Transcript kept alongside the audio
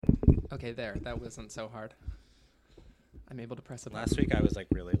Okay, there. That wasn't so hard. I'm able to press a button. Last week I was like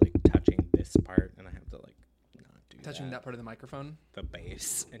really like touching this part, and I have to like not do Touching that part of the microphone? the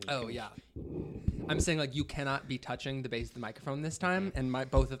bass. And you Oh, can- yeah. I'm saying, like, you cannot be touching the base of the microphone this time, and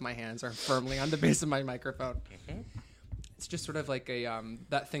both of my hands are firmly on the base of my microphone. Mhm. It's just sort of like a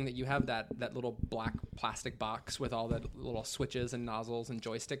that thing that you have, that little black plastic box with all the little switches and nozzles and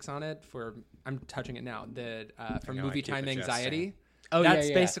joysticks on it. I'm touching it now. For know, I movie keep time adjusting. anxiety. Oh, That's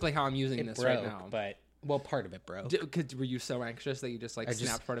yeah. basically how I'm using It this broke, right now. but well, part of it broke. Were you so anxious that you just like I just-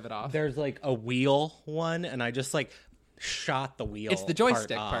 snapped part of it off? There's like a wheel one, and I just like shot the wheel. It's the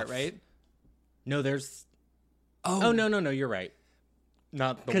joystick part, off. right? No, there's. Oh, Oh no, you're right.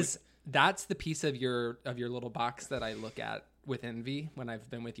 Not the because that's the piece of your little box that I look at with envy when I've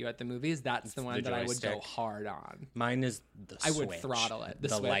been with you at the movies. That's the one the that I would go joystick. hard on. Mine is the I switch. would throttle it, the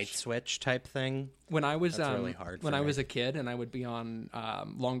The light switch. switch type thing. When I was That's really hard when for I me. was a kid and I would be on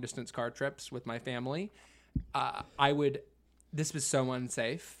long distance car trips with my family, I would. This was so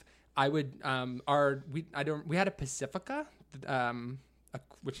unsafe. I would we had a Pacifica,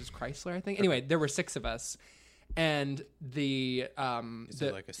 which is Chrysler, I think. Anyway, there were 6 of us, and Is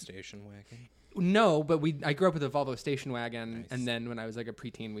it like a station wagon? No, but I grew up with a Volvo station wagon, and then when I was like a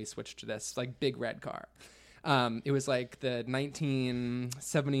preteen, we switched to this like big red car. It was like the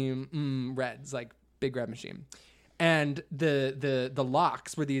 1970 Reds, like big red machine, and the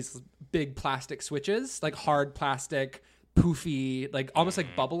locks were these big plastic switches, like hard plastic, poofy, like almost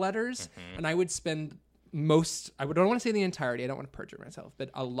like bubble letters. And I would spend don't want to say the entirety, I don't want to perjure myself, but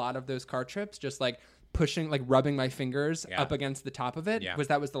a lot of those car trips just like pushing, like rubbing my fingers up against the top of it. Yeah.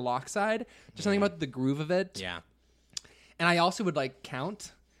 That was the lock side. Just something about the groove of it. Yeah. And I also would like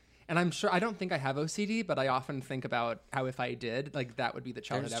count. And I don't think I have OCD, but I often think about how if I did, like that would be the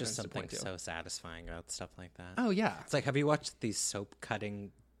childhood There's evidence just to point something to. so satisfying about stuff like that. Oh yeah. It's like, have you watched these soap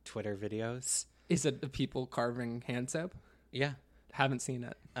cutting Twitter videos? Is it the people carving hand soap? Yeah. Haven't seen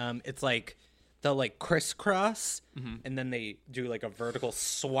it. It's like they'll like crisscross, and then they do like a vertical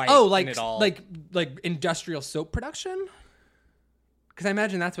swipe. Oh, and like it all... like industrial soap production? Because I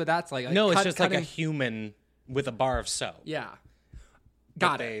imagine that's what that's like. no, it's cut- just like a cutting- human with a bar of soap. Yeah. But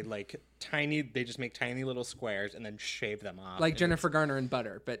Got it. They just make tiny little squares and then shave them off. Like and Jennifer Garner and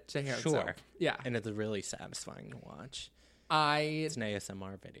butter, but to hair and soap. Sure. Yeah. And it's really satisfying to watch. I It's an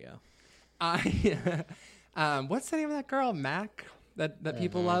ASMR video. what's the name of that girl? Mac? That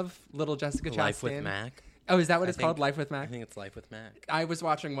people love? Little Jessica Chastain. Life with Mac. Oh, is that what it's think- called? Life with Mac? I think it's Life with Mac. I was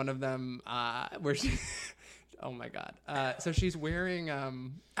watching one of them where she oh my god. So she's wearing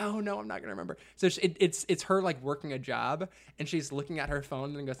oh no, I'm not going to remember. So it's her like working a job, and she's looking at her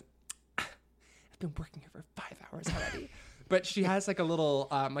phone and goes, I've been working here for 5 hours already. But she has like a little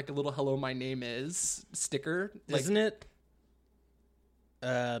hello, my name is sticker. Like, Isn't it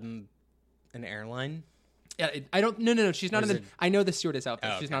an airline? Yeah, no. She's not Or in is the. it- I know the stewardess outfit.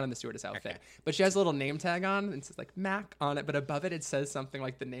 Oh, She's okay. not in the stewardess outfit, Okay. but she has a little name tag on and it says like Mac on it. But above it, it says something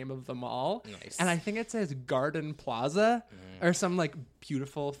like the name of the mall. Nice. And I think it says Garden Plaza or some like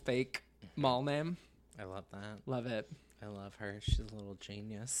beautiful fake mall name. I love that. Love it. I love her. She's a little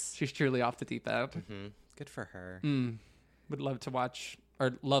genius. She's truly off the deep end. Good for her. Would love to watch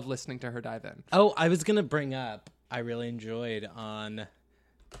or love listening to her dive in. Oh, I was going to bring up, I really enjoyed on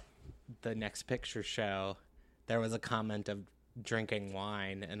the Next Picture show, there was a comment of drinking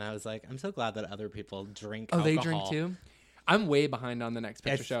wine, and I was like, I'm so glad that other people drink Oh, alcohol. they drink too. I'm way behind on the Next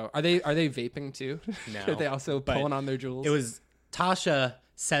Picture It's- show. Are they vaping too? No, Are they also but pulling on their jewels? It was Tasha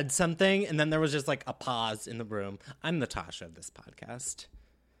said something, and then there was just like a pause in the room. I'm the Tasha of this podcast.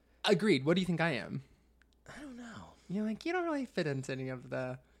 Agreed. What do you think I am? I don't know. You're like, you don't really fit into any of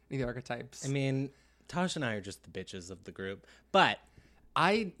the archetypes. I mean, Tasha and I are just the bitches of the group, but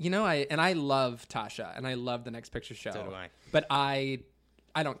I love Tasha and I love the Next Picture show. So do I. But I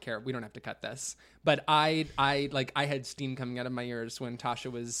don't care. We don't have to cut this. But I had steam coming out of my ears when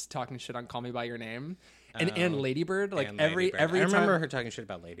Tasha was talking shit on Call Me by Your Name. And Lady Bird, like and every Lady Bird. every I remember time, her talking shit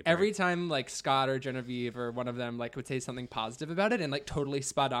about Lady Bird. every time like Scott or Genevieve or one of them like would say something positive about it and like totally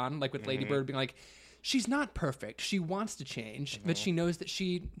spot on, like with Lady Bird being like, she's not perfect. She wants to change, but she knows that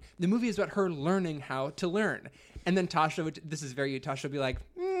the movie is about her learning how to learn. And then Tasha would be like,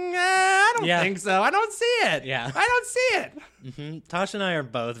 I don't Yeah. think so. I don't see it. Yeah. I don't see it. Tasha and I are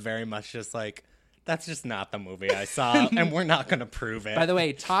both very much just like, that's just not the movie I saw, and we're not going to prove it. By the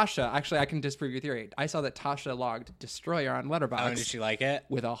way, Tasha, actually, I can disprove your theory. I saw that Tasha logged Destroyer on Letterboxd oh, did she like it?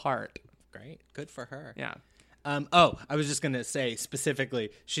 with a heart. Great. Good for her. Yeah. I was just going to say specifically,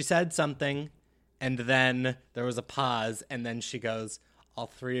 she said something, and then there was a pause, and then she goes, all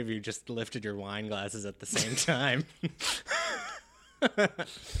three of you just lifted your wine glasses at the same time.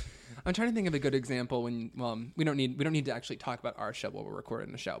 I'm trying to think of a good example when, we don't need to actually talk about our show while we're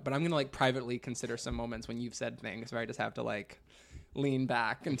recording the show, but I'm going to like privately consider some moments when you've said things where I just have to like lean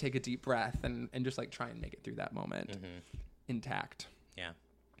back and take a deep breath and just like try and make it through that moment intact. Yeah.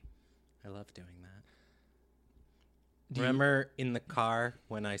 I love doing that. Remember in the car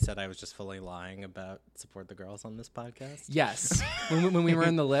when I said I was just fully lying about Support the Girls on this podcast? Yes. when we were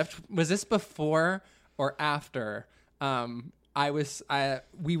in the lift, was this before or after?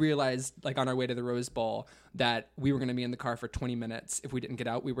 We realized like on our way to the Rose Bowl that we were going to be in the car for 20 minutes. If we didn't get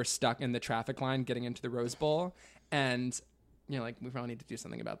out, we were stuck in the traffic line getting into the Rose Bowl. And like, we probably need to do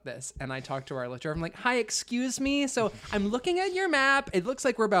something about this. And I talked to our lift driver. I'm like, hi, excuse me. So I'm looking at your map. It looks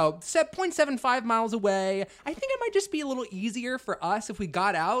like we're about 0.75 miles away. I think it might just be a little easier for us if we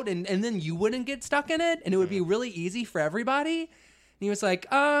got out and then you wouldn't get stuck in it. And it would be really easy for everybody. And he was like,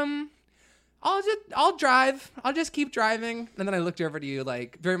 I'll drive. I'll just keep driving. And then I looked over to you,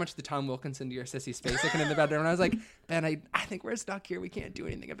 like very much the Tom Wilkinson to your sissy's face, looking in the bedroom. And I was like, Ben, I think we're stuck here. We can't do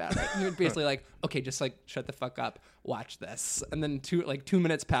anything about it. And you were basically like, okay, just like shut the fuck up. Watch this. And then 2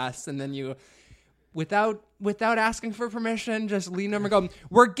 minutes passed, and then you, without asking for permission, just lean over and go,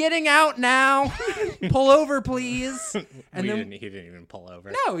 "We're getting out now. Pull over, please." And he didn't even pull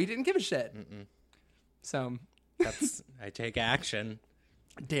over. No, he didn't give a shit. So I take action.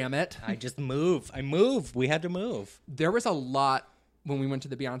 Damn it. I just move. I move. We had to move. There was a lot when we went to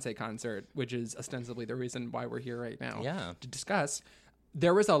the Beyonce concert, which is ostensibly the reason why we're here right now to discuss.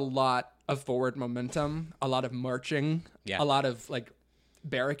 There was a lot of forward momentum, a lot of marching, a lot of like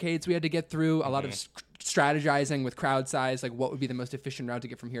barricades we had to get through, a lot of strategizing with crowd size, like what would be the most efficient route to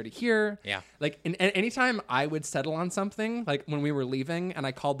get from here to here. Yeah. Like anytime I would settle on something, like when we were leaving and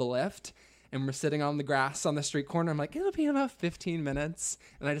I called the lift, and we're sitting on the grass on the street corner, I'm like, it'll be about 15 minutes.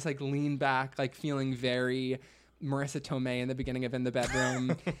 And I just like lean back, like feeling very Marissa Tomei in the beginning of In the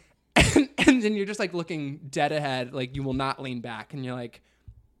Bedroom. and then you're just like looking dead ahead, like you will not lean back. And you're like,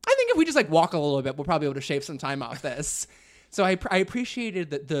 I think if we just like walk a little bit, we'll probably be able to shave some time off this. So I appreciated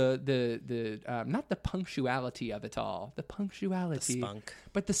the not the punctuality of it all, the punctuality, the spunk,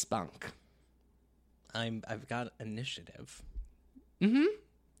 but the spunk. I've got initiative.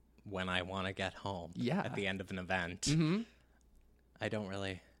 When I want to get home at the end of an event. I don't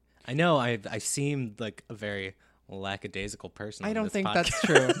really... I know I seem like a very lackadaisical person. I don't think that's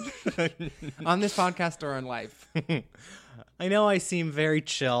true. On this podcast or in life. I know I seem very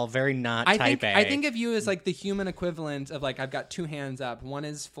chill, very not type A. I think of you as like the human equivalent of like, I've got two hands up. One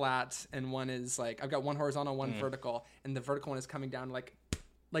is flat and one is like, I've got one horizontal, one vertical. And the vertical one is coming down like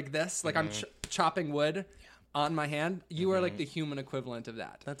this. Like I'm chopping wood. On my hand, you are like the human equivalent of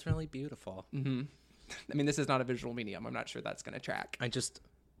that. That's really beautiful. I mean, this is not a visual medium. I'm not sure that's going to track. I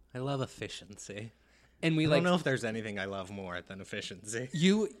love efficiency. And I don't know if there's anything I love more than efficiency.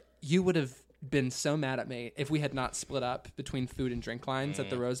 You would have been so mad at me if we had not split up between food and drink lines at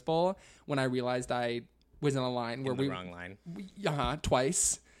the Rose Bowl when I realized I was in a line where wrong line.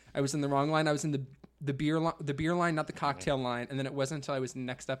 Twice. I was in the wrong line. I was in the beer line, not the cocktail line. And then it wasn't until I was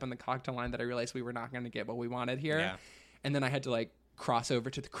next up in the cocktail line that I realized we were not going to get what we wanted here. Yeah. And then I had to like cross over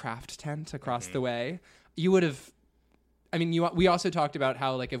to the craft tent across the way. You would have, I mean, we also talked about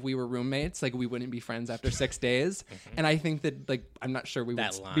how like if we were roommates, like we wouldn't be friends after 6 days. And I think that like, I'm not sure we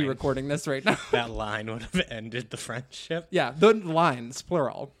would be recording this right now. That line would have ended the friendship. Yeah. The lines,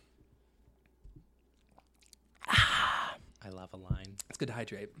 plural. I love a line. It's good to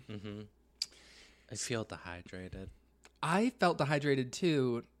hydrate. I feel dehydrated. I felt dehydrated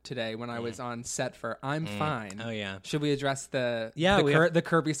too today when I was on set for I'm Fine. Oh, yeah. Should we address the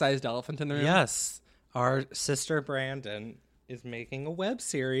Kirby-sized elephant in the room? Yes. Our sister Brandon is making a web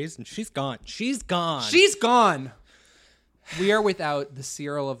series, and she's gone. She's gone. She's gone. We are without the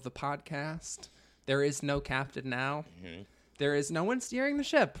Cyril of the podcast. There is no captain now. There is no one steering the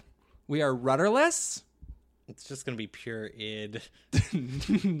ship. We are rudderless. It's just going to be pure id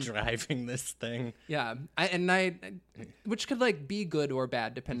driving this thing. Yeah. Which could like be good or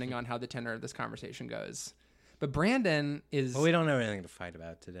bad depending on how the tenor of this conversation goes. But Brandon is... Well, we don't have anything to fight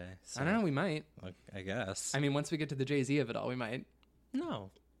about today. So I don't know. We might. I guess. I mean, once we get to the Jay-Z of it all, we might.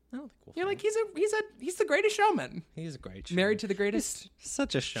 No. I don't think we'll You're like, he's the greatest showman. He's a great showman. Married to the greatest...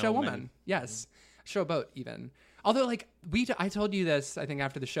 Such a showman. Showwoman. Yes. Showboat, even. Although, like, I told you this, I think,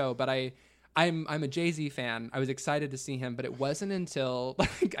 after the show, but I'm a Jay-Z fan. I was excited to see him, but it wasn't until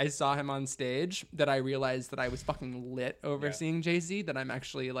like I saw him on stage that I realized that I was fucking lit over seeing Jay-Z, that I'm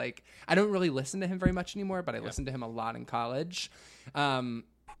actually like, I don't really listen to him very much anymore, but I listened to him a lot in college.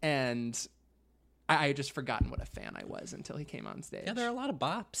 And I had just forgotten what a fan I was until he came on stage. Yeah, there are a lot of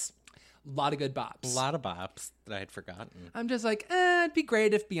bops. A lot of good bops. A lot of bops that I had forgotten. I'm just like, it'd be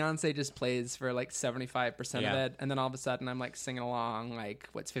great if Beyonce just plays for like 75% of it. And then all of a sudden I'm like singing along, like,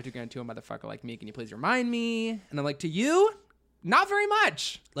 what's 50 grand to a motherfucker like me? Can you please remind me? And I'm like, to you? Not very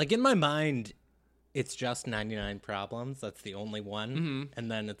much. Like in my mind, it's just 99 Problems. That's the only one. Mm-hmm.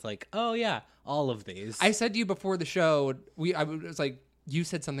 And then it's like, oh yeah, all of these. I said to you before the show, I was like, you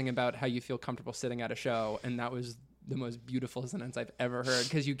said something about how you feel comfortable sitting at a show. And that was the most beautiful sentence I've ever heard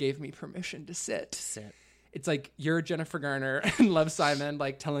because you gave me permission to sit. It's like you're Jennifer Garner and Love Simon,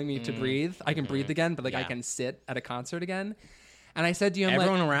 like telling me to breathe. I can breathe again, but like I can sit at a concert again. And I said to you,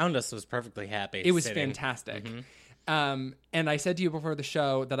 everyone around us was perfectly happy. It was fantastic. And I said to you before the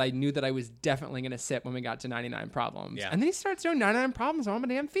show that I knew that I was definitely going to sit when we got to 99 Problems. Yeah. And then he starts doing 99 Problems on my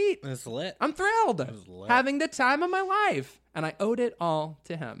damn feet. It's lit. I'm thrilled. Having the time of my life. And I owed it all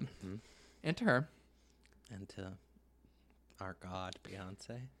to him and to her. And to our God,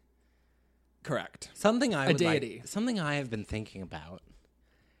 Beyonce. Correct. Something I have been thinking about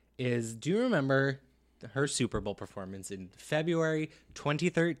is, do you remember her Super Bowl performance in February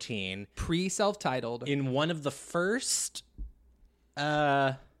 2013? Pre-self-titled. In one of the first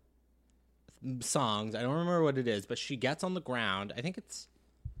songs. I don't remember what it is, but she gets on the ground. I think it's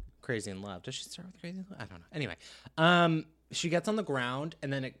Crazy in Love. Does she start with Crazy in Love? I don't know. Anyway, she gets on the ground,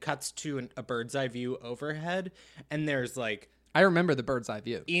 and then it cuts to a bird's eye view overhead, and there's like... I remember the bird's eye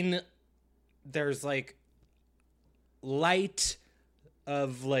view. There's like light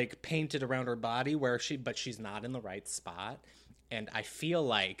of like painted around her body but she's not in the right spot. And I feel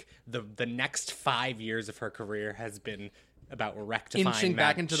like the next 5 years of her career has been about rectifying inching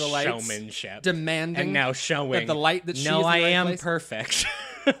back into the lights, showmanship, demanding, and now showing that the light that she's no, in the I right am place. Perfect.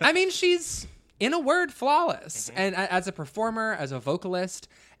 I mean, she's, in a word, flawless. And as a performer, as a vocalist,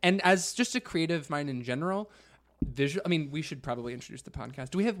 and as just a creative mind in general, I mean, we should probably introduce the podcast.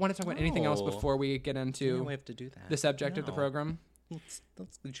 Do we want to talk about anything else before we get into we have to do that. The subject of the program? Let's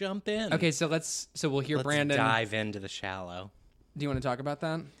jump in. Okay, so we'll hear Brandon dive into The Shallow. Do you want to talk about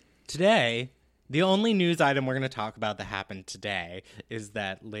that? Today, the only news item we're going to talk about that happened today is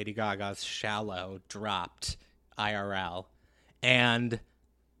that Lady Gaga's Shallow dropped IRL and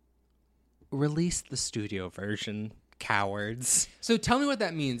released the studio version. Cowards. So tell me what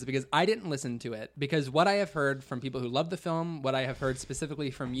that means, because I didn't listen to it. Because what I have heard from people who love the film, what I have heard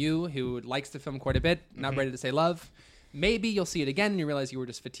specifically from you, who likes the film quite a bit, not ready to say love, maybe you'll see it again and you realize you were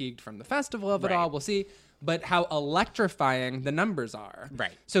just fatigued from the festival of it all. We'll see. But how electrifying the numbers are.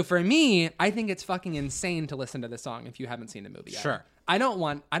 Right. So for me, I think it's fucking insane to listen to this song if you haven't seen the movie yet. Sure. I don't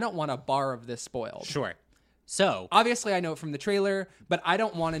want a bar of this spoiled. Sure. So obviously I know it from the trailer, but I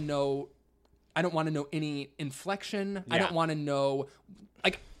don't want to know any inflection. Yeah. I don't want to know,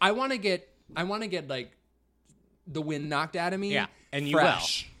 like, I want to get like the wind knocked out of me. Yeah, and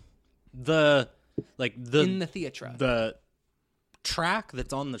fresh. You will. In the theatre. The track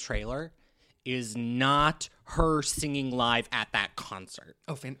that's on the trailer is not her singing live at that concert.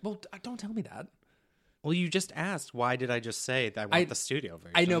 Oh, well, don't tell me that. Well, you just asked. Why did I just say that I want the studio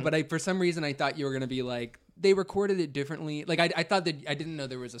version? I know, but for some reason I thought you were going to be like, they recorded it differently. Like, I thought that I didn't know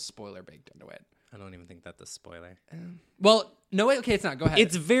there was a spoiler baked into it. I don't even think that's a spoiler. Well, no, wait, okay, it's not. Go ahead.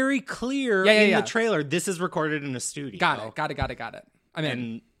 It's very clear in the trailer. This is recorded in a studio. Got it. I'm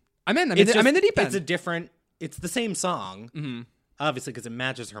in the deep end. It's the same song, obviously, because it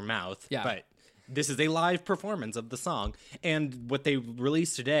matches her mouth. Yeah. But this is a live performance of the song. And what they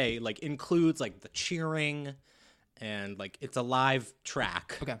released today, like, includes, like, the cheering and, like, it's a live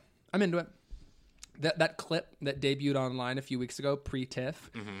track. Okay. I'm into it. That clip that debuted online a few weeks ago,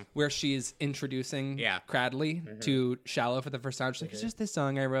 pre-TIFF, where she's introducing Cradley to Shallow for the first time. She's like, it's just this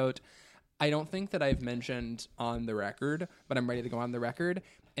song I wrote. I don't think that I've mentioned on the record, but I'm ready to go on the record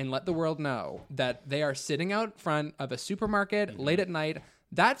and let the world know that they are sitting out front of a supermarket late at night.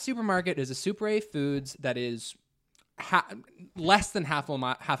 That supermarket is a Super A Foods that is less than half a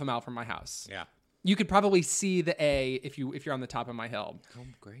mile from my house. Yeah. You could probably see the A if you're on the top of my hill. Oh,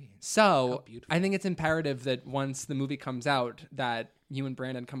 great. So I think it's imperative that once the movie comes out, that you and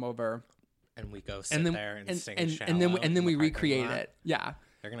Brandon come over and we go sit there and sing Shallow and then we recreate it. Yeah.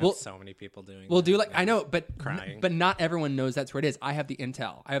 They're gonna have so many people doing. We'll do I know, but crying. But not everyone knows that's where it is. I have the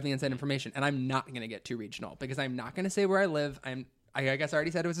intel. I have the inside information, and I'm not gonna get too regional because I'm not gonna say where I live. I guess I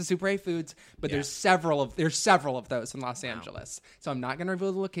already said it was a Super A Foods, but there's several of those in Los Angeles. So I'm not going to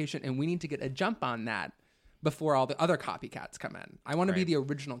reveal the location, and we need to get a jump on that before all the other copycats come in. I want to be the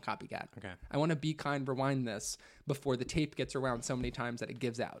original copycat. Okay. I want to Be Kind, Rewind this before the tape gets around so many times that it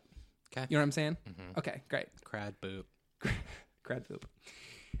gives out. Okay. You know what I'm saying? Mm-hmm. Okay, great. Crad boop. Crad boop.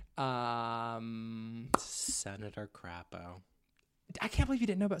 Senator Crapo. I can't believe you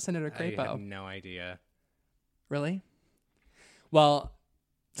didn't know about Senator Crapo. I have no idea. Really? Well,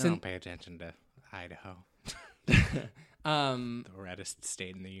 I don't pay attention to Idaho. The reddest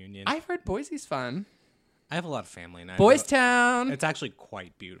state in the union. I've heard Boise's fun. I have a lot of family in Idaho. Boys Town. It's actually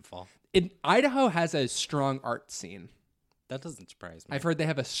quite beautiful. Idaho has a strong art scene. That doesn't surprise me. I've heard they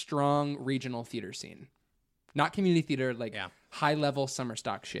have a strong regional theater scene. Not community theater, like high-level summer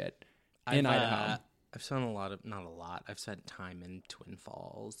stock shit in Idaho. I've spent not a lot. I've spent time in Twin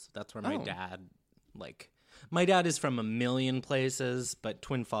Falls. That's where my dad, my dad is from a million places, but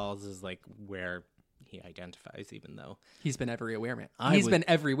Twin Falls is like where he identifies, even though he's been everywhere, man. Been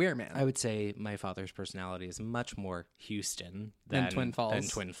everywhere, man. I would say my father's personality is much more Houston than Twin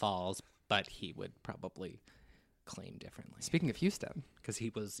Falls, but he would probably claim differently. Speaking of Houston, because he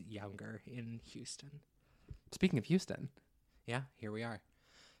was younger in Houston. Speaking of Houston, yeah, here we are.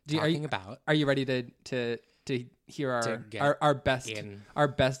 Are you ready to hear our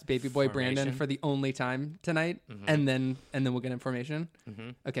best baby boy Brandon for the only time tonight, and then we'll get information.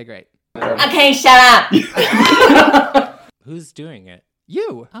 Okay, great. Okay, shut up. Who's doing it?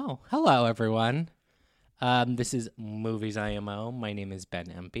 You. Oh, hello everyone. This is Movies IMO. My name is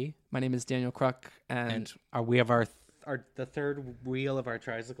Ben Empey. My name is Daniel Kruk, and we have the third wheel of our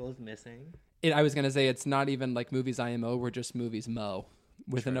tricycle is missing. I was gonna say it's not even like Movies IMO. We're just Movies Mo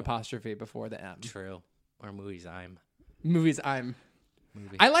with an apostrophe before the M. True. Or Movies I'm. Movies I'm.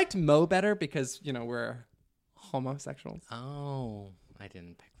 I liked Mo better because we're homosexuals. Oh, I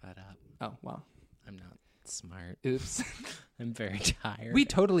didn't pick that up. Oh well, I'm not smart. Oops. I'm very tired. We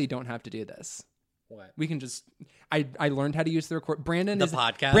totally don't have to do this. What? We can just. I learned how to use the record.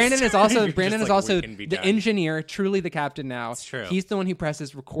 Podcast. Brandon is also the engineer, truly the captain now. It's true. He's the one who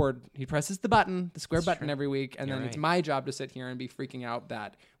presses record. He presses the button, the square button every week, and then it's my job to sit here and be freaking out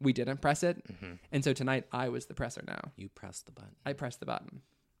that we didn't press it. And so tonight I was the presser. Now you pressed the button. I pressed the button,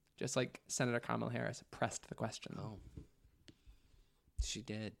 just like Senator Kamala Harris pressed the question. Oh, she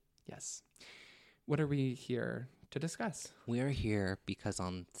did. Yes. What are we here to discuss? We're here because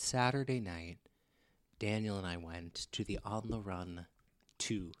on Saturday night, Daniel and I went to the On the Run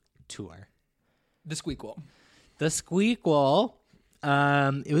 2 tour. The Squeakquel.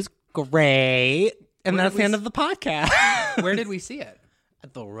 It was great. And that's the end of the podcast. Where did we see it?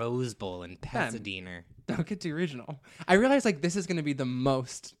 At the Rose Bowl in Pasadena. Don't get too regional. I realize this is going to be the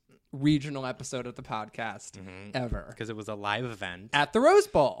most regional episode of the podcast ever. Because it was a live event. At the Rose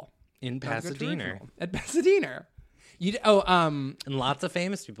Bowl. In Pasadena. At Pasadena. And lots of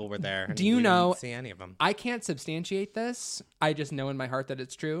famous people were there. Do you know? Didn't see any of them. I can't substantiate this. I just know in my heart that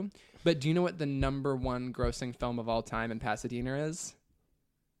it's true. But do you know what the number one grossing film of all time in Pasadena is?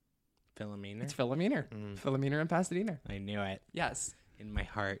 Philomena? It's Philomena. Philomena in Pasadena. I knew it. Yes. In my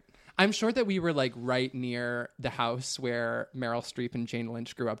heart. I'm sure that we were right near the house where Meryl Streep and Jane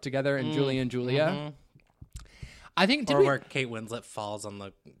Lynch grew up together and Julie and Julia. I think where Kate Winslet falls on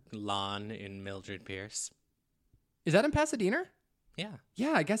the lawn in Mildred Pierce. Is that in Pasadena? Yeah.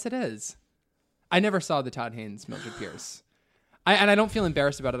 Yeah, I guess it is. I never saw the Todd Haynes Mildred Pierce. I don't feel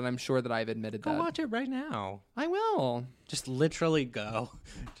embarrassed about it, and I'm sure that I've admitted that. Go watch it right now. I will. Just literally go.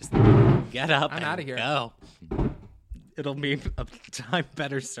 Just get up and out of here. Go. It'll be a time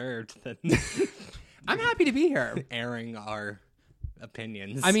better served than I'm happy to be here. Airing our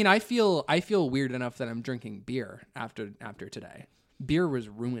opinions. I mean, I feel weird enough that I'm drinking beer after today. Beer was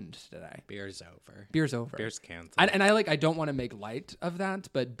ruined today. Beer's over. Beer's over. Beer's canceled. And I don't want to make light of that,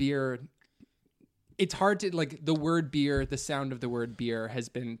 but beer, it's hard to, the word beer, the sound of the word beer has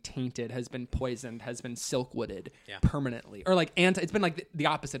been tainted, has been poisoned, has been silkwooded permanently. Or it's been the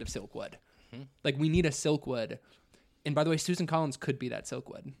opposite of silkwood. We need a silkwood. And by the way, Susan Collins could be that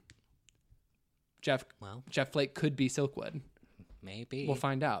silkwood. Jeff Flake could be silkwood. Maybe. We'll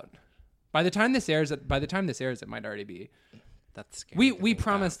find out. By the time this airs, it might already be. That's scary. We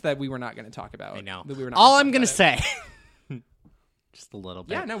promised that we were not going to talk about. I know. That we were not all I'm going to say, just a little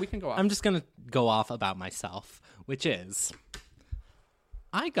bit. Yeah, no, we can go off. I'm just going to go off about myself, which is,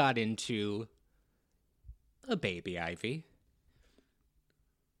 I got into a baby Ivy.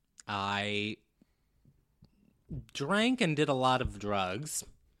 I drank and did a lot of drugs.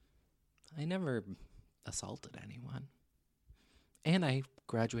 I never assaulted anyone. And I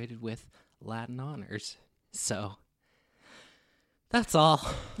graduated with Latin honors. So that's all.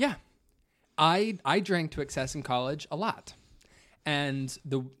 Yeah. I drank to excess in college a lot. And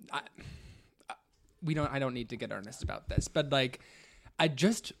I don't need to get earnest about this, but I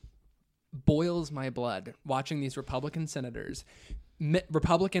just boils my blood watching these Republican senators,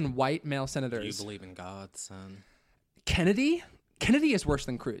 Republican white male senators. Do you believe in God, son? Kennedy Kennedy is worse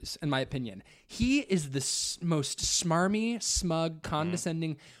than Cruz, in my opinion. He is the most smarmy, smug,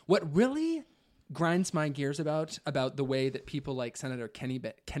 condescending. What really grinds my gears about the way that people like Senator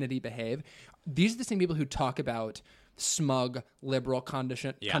Kennedy behave, these are the same people who talk about smug, liberal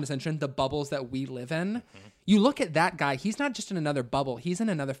condescension, the bubbles that we live in. You look at that guy, he's not just in another bubble, he's in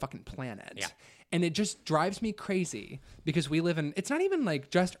another fucking planet. Yeah. And it just drives me crazy because we live in, it's not even like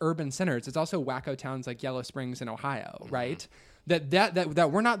just urban centers. It's also wacko towns like Yellow Springs in Ohio, right?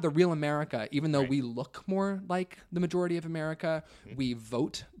 That we're not the real America, even though we look more like the majority of America. We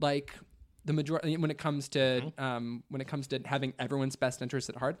vote like the majority when it comes to having everyone's best interests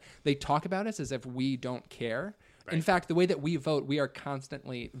at heart. They talk about us as if we don't care. Right. In fact, the way that we vote, we are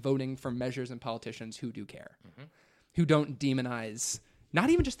constantly voting for measures and politicians who do care, who don't demonize not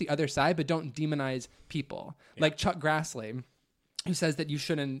even just the other side, but don't demonize people. Like Chuck Grassley, who says that you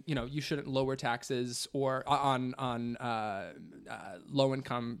shouldn't lower taxes or on low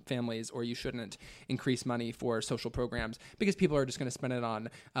income families, or you shouldn't increase money for social programs because people are just going to spend it on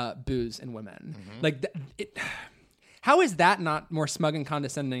booze and women. How is that not more smug and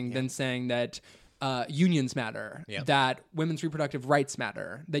condescending than saying that unions matter, that women's reproductive rights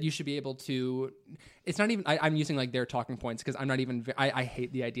matter, that you should be able to, it's not even, I'm using like their talking points because I'm not even, I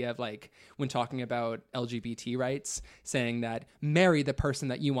hate the idea of like when talking about LGBT rights, saying that marry the person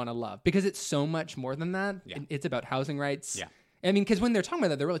that you want to love, because it's so much more than that. It's about housing rights. I mean, because when they're talking about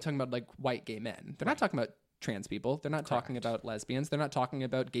that, they're really talking about like white gay men. They're not talking about trans people. They're not talking about lesbians. They're not talking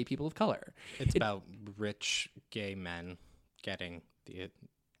about gay people of color. It's about rich gay men getting the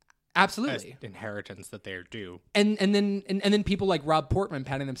absolutely inheritance that they're due, and then people like Rob Portman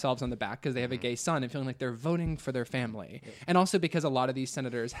patting themselves on the back because they have a gay son and feeling like they're voting for their family, and also because a lot of these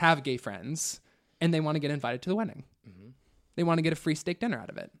senators have gay friends and they want to get invited to the wedding. They want to get a free steak dinner out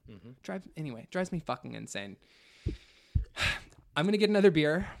of it. Drives me fucking insane. I'm gonna get another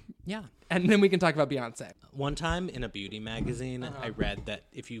beer, and then we can talk about Beyonce. One time in a beauty magazine, I read that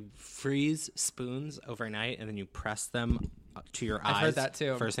if you freeze spoons overnight and then you press them to your eyes, I've heard that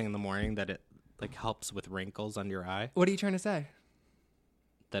too, first thing in the morning, that it like helps with wrinkles under your eye. What are you trying to say?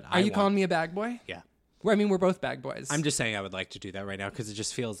 Are you calling me a bag boy? Yeah. Well, I mean, we're both bag boys. I'm just saying I would like to do that right now because it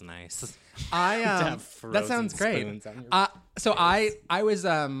just feels nice. That sounds great. So I was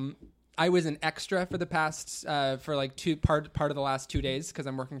an extra for the past for like part of the last 2 days because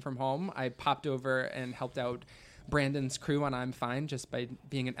I'm working from home. I popped over and helped out Brandon's crew on I'm Fine just by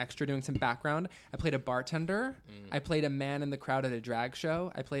being an extra, doing some background. I played a bartender. I played a man in the crowd at a drag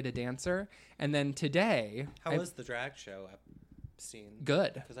show. I played a dancer. And then today... How was the drag show scene?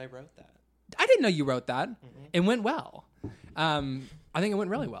 Good. Because I wrote that. I didn't know you wrote that. It went well. I think it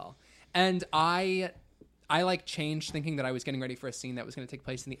went really well. And I like changed thinking that I was getting ready for a scene that was going to take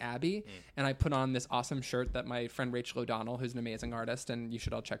place in the Abbey. And I put on this awesome shirt that my friend Rachel O'Donnell, who's an amazing artist, and you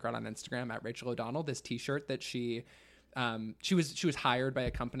should all check her out on Instagram at Rachel O'Donnell, this t-shirt that she was hired by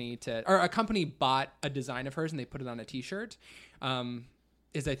a company a company bought a design of hers and they put it on a t-shirt. I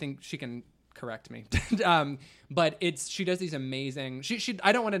think she can correct me. But she does these amazing,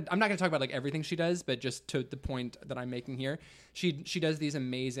 I'm not going to talk about like everything she does, but just to the point that I'm making here, she does these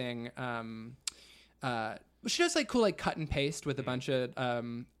amazing, she does like cool like cut and paste with a bunch of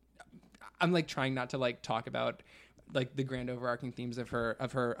I'm like trying not to like talk about like the grand overarching themes of her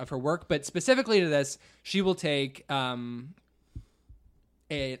work, but specifically to this, she will take a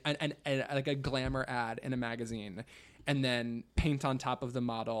glamour ad in a magazine and then paint on top of the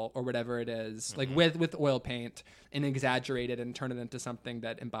model or whatever it is, like with oil paint, and exaggerate it and turn it into something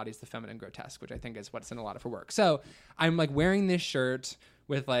that embodies the feminine grotesque, which I think is what's in a lot of her work. So I'm like wearing this shirt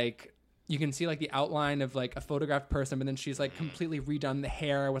with like, you can see like the outline of like a photographed person, but then she's like completely redone the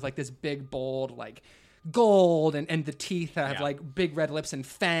hair with like this big bold like gold and the teeth have like big red lips and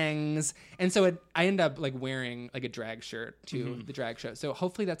fangs. And so I end up like wearing like a drag shirt to the drag show. So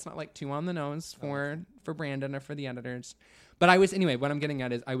hopefully that's not like too on the nose for Brandon or for the editors. But what I'm getting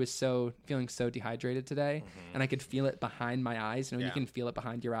at is I was feeling so dehydrated today, and I could feel it behind my eyes. You know, you can feel it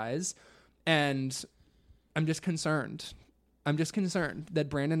behind your eyes. And I'm just concerned that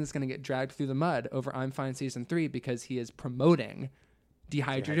Brandon is going to get dragged through the mud over I'm Fine Season 3 because he is promoting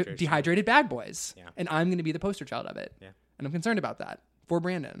dehydrated bad boys. Yeah. And I'm going to be the poster child of it. Yeah. And I'm concerned about that for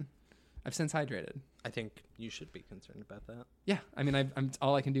Brandon. I've since hydrated. I think you should be concerned about that. Yeah. I mean, I'm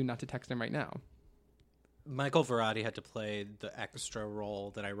all I can do not to text him right now. Michael Verratti had to play the extra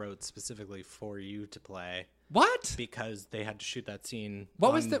role that I wrote specifically for you to play. What? Because they had to shoot that scene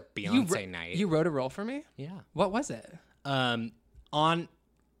was the Beyonce night. You wrote a role for me? Yeah. What was it? On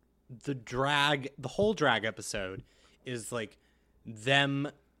the whole drag episode is like them,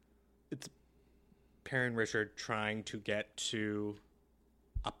 it's Carrie and Richard trying to get to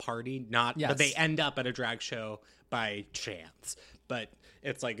a party, but Yes. they end up at a drag show by chance. But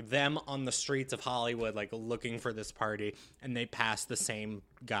it's like them on the streets of Hollywood, like looking for this party, and they pass the same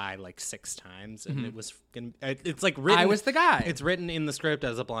guy like 6 times, and it's like written. I was the guy. It's written in the script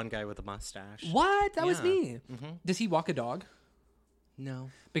as a blonde guy with a mustache. What? That was Yeah. me. Does he walk a dog?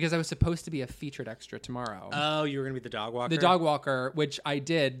 No. Because I was supposed to be a featured extra tomorrow. Oh, you were gonna be the dog walker. The dog walker, which I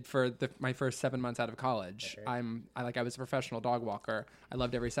did for my first 7 months out of college. Okay. I was a professional dog walker. I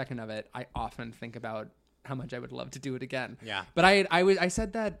loved every second of it. I often think about how much I would love to do it again. Yeah. But I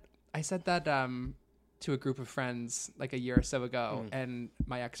said that to a group of friends like a year or so ago, and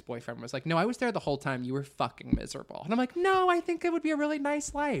my ex-boyfriend was like, "No, I was there the whole time. You were fucking miserable." And I'm like, "No, I think it would be a really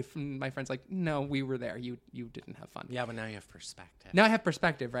nice life." And my friend's like, "No, we were there. You didn't have fun." Yeah, but now you have perspective. Now I have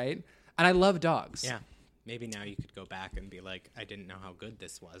perspective, right? And I love dogs. Yeah. Maybe now you could go back and be like, I didn't know how good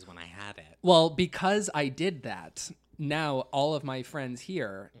this was when I had it. Well, because I did that, now all of my friends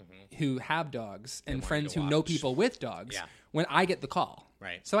here who have dogs and want you friends to who know watch. people with dogs, Yeah. when I get the call.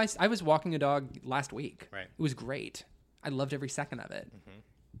 Right. So I was walking a dog last week. Right. It was great. I loved every second of it.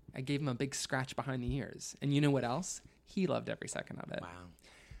 I gave him a big scratch behind the ears. And you know what else? He loved every second of it. Wow.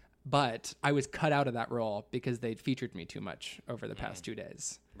 But I was cut out of that role because they'd featured me too much over the past 2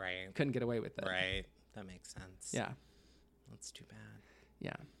 days. Right. Couldn't get away with it. Right. That makes sense. Yeah. That's too bad.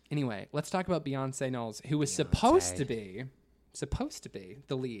 Yeah. Anyway, let's talk about Beyonce Knowles, who was supposed to be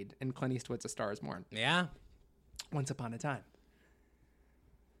the lead in Clint Eastwood's A Star Is Born. Yeah. Once upon a time.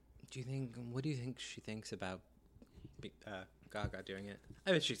 What do you think she thinks about Gaga doing it?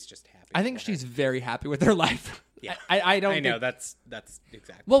 I bet she's just happy. I think she's very happy with her life. Yeah. I don't I know think- that's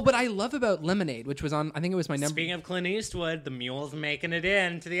exactly. Well, what I love about Lemonade, which was on, I think it was my number. Speaking of Clint Eastwood, the mule's making it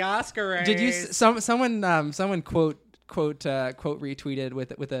in to the Oscar race. Did you someone quote retweeted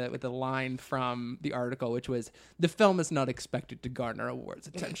with a line from the article, which was, "The film is not expected to garner awards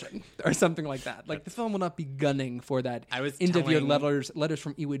attention," or something like that. Like, the film will not be gunning for that I was end of year telling- letters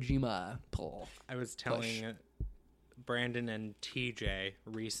from Iwo Jima pull. I was telling Brandon and TJ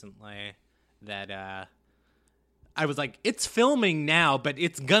recently that I was like, it's filming now, but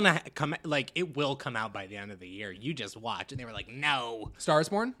it's gonna come, like, it will come out by the end of the year. You just watch. And they were like, no. Star Is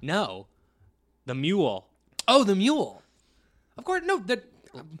Born? No. The Mule. Oh, The Mule. Of course, no.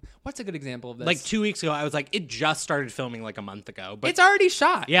 What's a good example of this? Like 2 weeks ago, I was like, it just started filming like a month ago. But it's already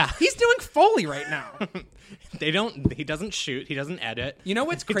shot. Yeah. He's doing Foley right now. he doesn't shoot, he doesn't edit. You know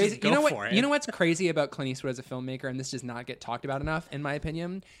what's They crazy? just go for it. You know what's crazy about Clint Eastwood as a filmmaker, and this does not get talked about enough, in my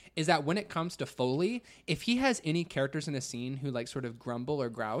opinion, is that when it comes to Foley, if he has any characters in a scene who like sort of grumble or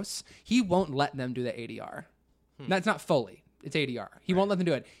grouse, he won't let them do the ADR. That's not Foley. It's ADR. He won't let them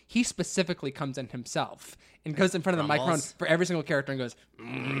do it. He specifically comes in himself and goes in front of the microphone Grumbles. for every single character and goes,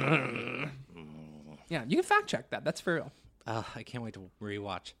 yeah, you can fact check that. That's for real. I can't wait to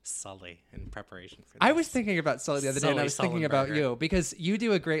rewatch Sully in preparation for this. I was thinking about Sully the other day, and I was thinking about Sullenberger. you because you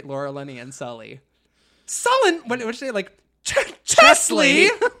do a great Laura Linney and Sully. Sullen, what did you say? Like Chesley,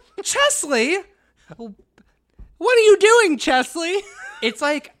 Chesley. What are you doing, Chesley? It's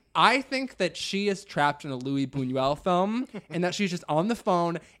like, I think that she is trapped in a Louis Buñuel film, and that she's just on the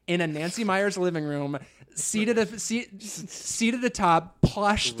phone in a Nancy Meyers living room, seated atop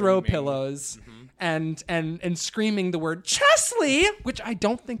plush throw pillows. And screaming the word Chesley, which I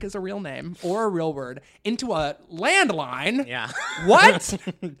don't think is a real name or a real word, into a landline. Yeah. What?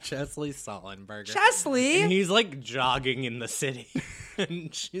 Chesley Sullenberger. Chesley? And he's like jogging in the city.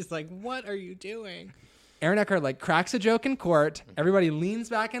 And she's like, what are you doing? Aaron Eckhart like cracks a joke in court. Everybody leans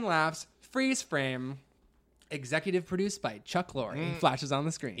back and laughs. Freeze frame. Executive produced by Chuck Lorre. Flashes on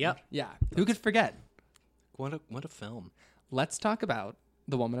the screen. Yep. Yeah. Who could forget? What a film. Let's talk about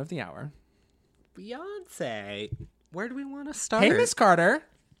the woman of the hour. Beyonce. Where do we want to start? Hey, Miss Carter.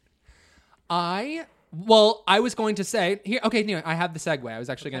 I was going to say here. Okay, anyway, I have the segue. I was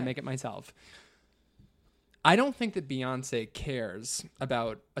actually going to make it myself. I don't think that Beyonce cares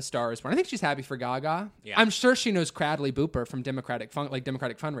about A Star Is Born. I think she's happy for Gaga. Yeah. I'm sure she knows Cradley Booper from Democratic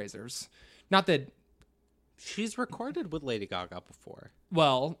fundraisers. Not that. She's recorded with Lady Gaga before.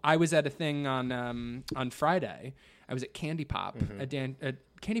 Well, I was at a thing on Friday. I was at Candy Pop at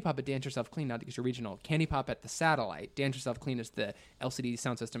Candy Pop at Dance Yourself Clean, not because you're regional. Candy Pop at the Satellite. Dance Yourself Clean is the LCD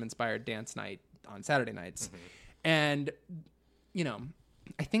sound system inspired dance night on Saturday nights. And you know,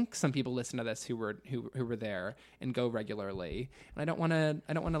 I think some people listen to this who were there and go regularly. And I don't want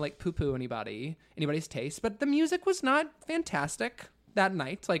to like poo-poo anybody's taste, but the music was not fantastic that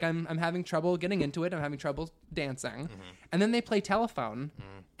night. Like I'm having trouble getting into it. I'm having trouble dancing. And then they play Telephone,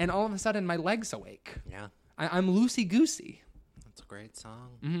 and all of a sudden my legs awake. Yeah. I'm loosey-goosey. That's a great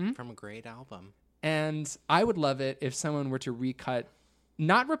song from a great album. And I would love it if someone were to recut,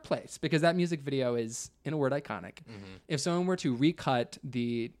 not replace, because that music video is, in a word, iconic. If someone were to recut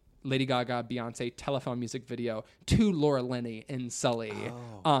the Lady Gaga Beyonce telephone music video to Laura Linney in Sully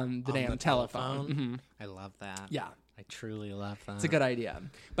on the damn telephone. I love that. Yeah. I truly love that. It's a good idea.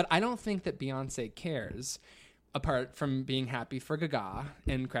 But I don't think that Beyonce cares, apart from being happy for Gaga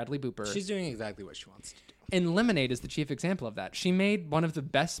and Cradley Booper. She's doing exactly what she wants to do. And Lemonade is the chief example of that. She made one of the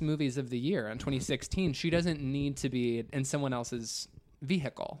best movies of the year in 2016. She doesn't need to be in someone else's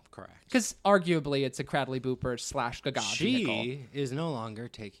vehicle. Correct. Because arguably it's a Cradley Booper / Gaga vehicle. She is no longer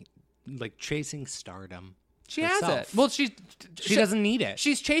chasing stardom. She herself. has it. Well, she doesn't need it.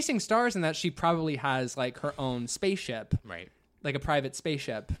 She's chasing stars in that she probably has like her own spaceship. Right. Like a private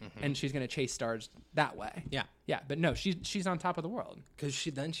spaceship, and she's going to chase stars that way. Yeah. Yeah, but no, she's on top of the world. Because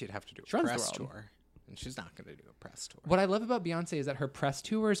she'd have to do She a runs the press world. tour. And she's not going to do a press tour. What I love about Beyonce is that her press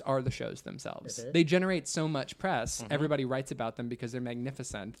tours are the shows themselves. They generate so much press. Everybody writes about them because they're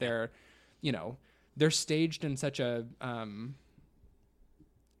magnificent. They're, they're staged in such a, I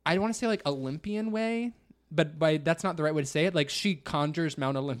want to say like Olympian way, but that's not the right way to say it. Like she conjures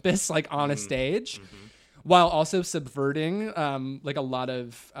Mount Olympus like on a stage. While also subverting like a lot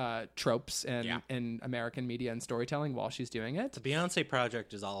of tropes in American media and storytelling while she's doing it. The Beyonce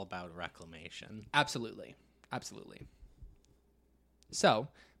project is all about reclamation. Absolutely. Absolutely. So,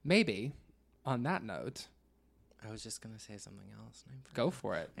 maybe, on that note... I was just going to say something else. And go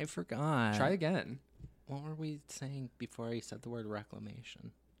for it. I forgot. Try again. What were we saying before I said the word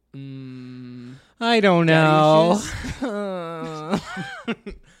reclamation? I don't know.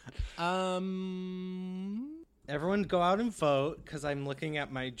 Everyone go out and vote because I'm looking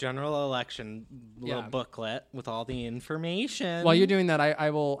at my general election little booklet with all the information. While you're doing that, I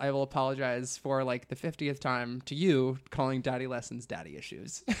will apologize for like the 50th time to you calling daddy lessons daddy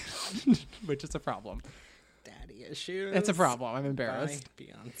issues, which is a problem. Daddy issues. It's a problem. I'm embarrassed. Bye,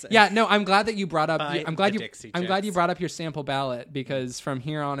 Beyonce. Yeah, no, I'm glad that you brought up. Bye, I'm glad the you brought up your sample ballot because from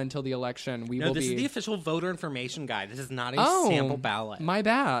here on until the election, this is the official voter information guide. This is not a sample ballot. My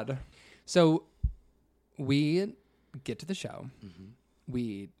bad. So we get to the show.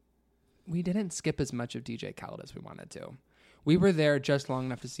 We didn't skip as much of DJ Khaled as we wanted to. We were there just long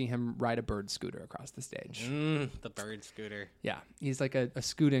enough to see him ride a bird scooter across the stage. The bird scooter. Yeah, he's like a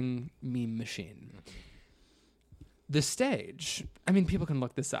scooting meme machine. The stage, I mean, people can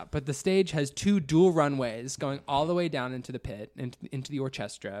look this up, but the stage has 2 dual runways going all the way down into the pit, into the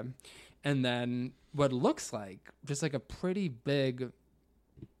orchestra, and then what looks like just like a pretty big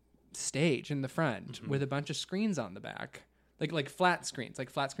stage in the front with a bunch of screens on the back, like flat screens, like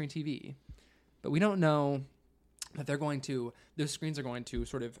flat screen TV. But we don't know that those screens are going to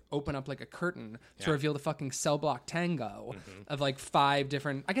sort of open up like a curtain to reveal the fucking Cell Block Tango of like 5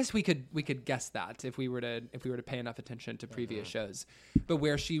 different. I guess we could guess that if we were to pay enough attention to previous shows. But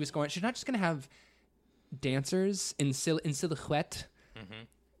where she's not just going to have dancers in silhouette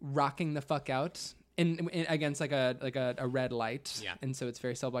rocking the fuck out. In against like a red light, and so it's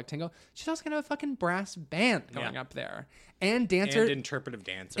very Cell Block Tango. She's also gonna have a fucking brass band going up there, and interpretive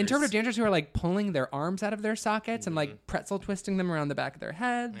dancers who are like pulling their arms out of their sockets and like pretzel twisting them around the back of their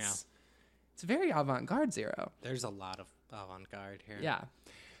heads. Yeah. It's very avant-garde Zero. There's a lot of avant-garde here. Yeah,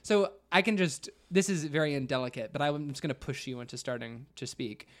 so this is very indelicate, but I'm just gonna push you into starting to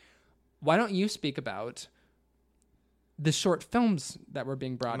speak. Why don't you speak about the short films that were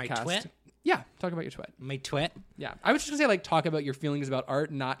being broadcast? My twit? Yeah, talk about your twit. My twit? Yeah. I was just going to say, like, talk about your feelings about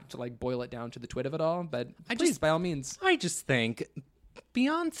art, not to, like, boil it down to the twit of it all, but please, by all means. I just think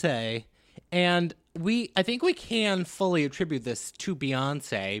Beyonce, and I think we can fully attribute this to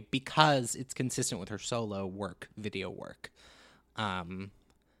Beyonce because it's consistent with her solo work, video work,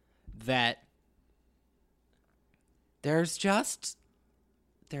 that they're just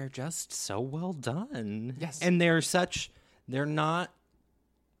so well done. Yes. And they're not...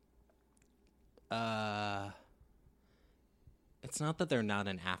 it's not that they're not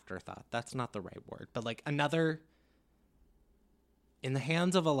an afterthought. That's not the right word. But like another in the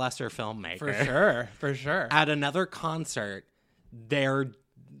hands of a lesser filmmaker. For sure. At another concert, there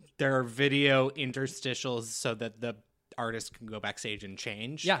are video interstitials so that the artist can go backstage and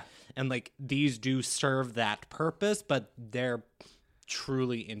change. Yeah. And like these do serve that purpose, but they're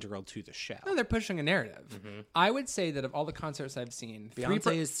truly integral to the show. No, they're pushing a narrative. I would say that of all the concerts I've seen,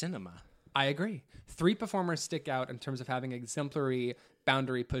 Beyonce is cinema. I agree. 3 performers stick out in terms of having exemplary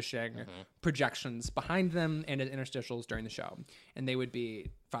boundary pushing projections behind them and as interstitials during the show. And they would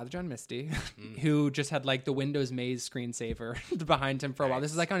be Father John Misty, who just had like the Windows Maze screensaver behind him for a while.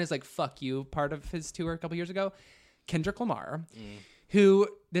 This is like on his like fuck you part of his tour a couple years ago. Kendrick Lamar, who,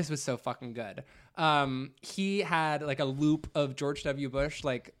 this was so fucking good. He had like a loop of George W. Bush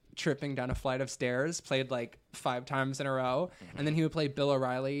like tripping down a flight of stairs, played like 5 times in a row, and then he would play Bill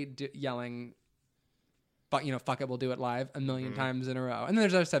O'Reilly yelling, "But fuck it, we'll do it live" a million times in a row. And then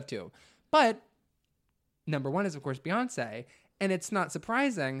there's other stuff too. But number one is of course Beyonce, and it's not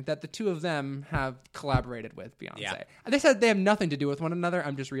surprising that the two of them have collaborated with Beyonce. Yeah. They said they have nothing to do with one another.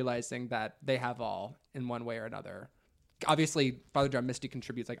 I'm just realizing that they have all in one way or another. Obviously, Father John Misty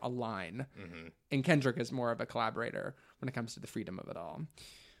contributes like a line, and Kendrick is more of a collaborator when it comes to the freedom of it all.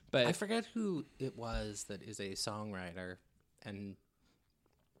 But I forget who it was that is a songwriter and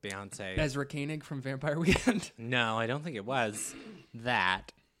Beyonce. Ezra Koenig from Vampire Weekend. No, I don't think it was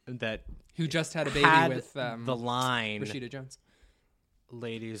that Who just had a baby had with the line, Rashida Jones.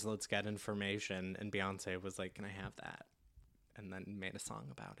 "Ladies, let's get information," and Beyonce was like, "Can I have that?" and then made a song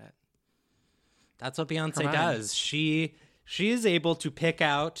about it. That's what Beyonce does. She is able to pick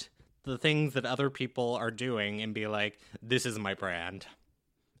out the things that other people are doing and be like, "This is my brand,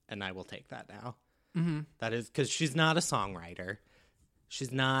 and I will take that now." Mm-hmm. That is because she's not a songwriter.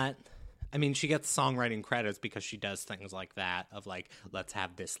 She's not. I mean, she gets songwriting credits because she does things like that of like, let's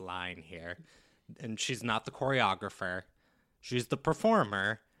have this line here. And she's not the choreographer. She's the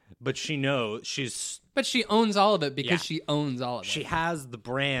performer, but she knows But she owns all of it because she owns all of it. She has the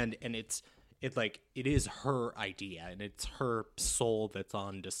brand, and it is her idea, and it's her soul that's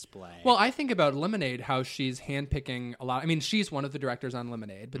on display. Well, I think about Lemonade, how she's handpicking a lot. I mean, she's one of the directors on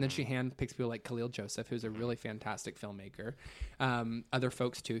Lemonade, but then she handpicks people like Khalil Joseph, who's a really fantastic filmmaker. Other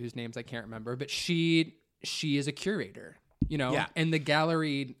folks too, whose names I can't remember. But she is a curator, Yeah. And the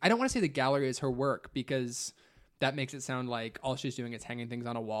gallery. I don't want to say the gallery is her work because that makes it sound like all she's doing is hanging things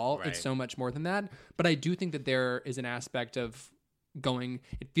on a wall. Right. It's so much more than that. But I do think that there is an aspect of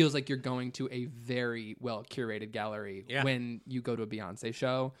it feels like you're going to a very well curated gallery when you go to a Beyonce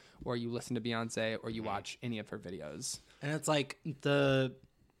show or you listen to Beyonce or you watch any of her videos. And it's like the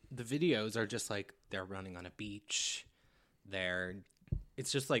videos are just like they're running on a beach.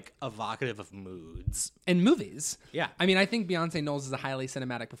 It's just like evocative of moods. And movies. Yeah. I mean, I think Beyonce Knowles is a highly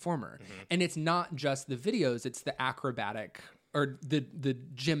cinematic performer. And it's not just the videos, it's the acrobatic or the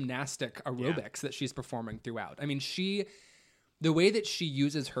gymnastic aerobics that she's performing throughout. I mean, the way that she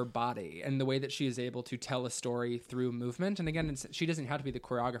uses her body and the way that she is able to tell a story through movement. And again, she doesn't have to be the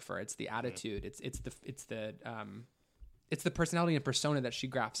choreographer. It's the attitude. It's the personality and persona that she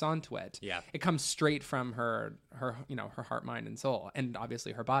grafts onto it. Yeah. It comes straight from her heart, mind, and soul, and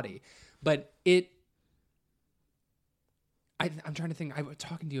obviously her body. But I'm trying to think. I was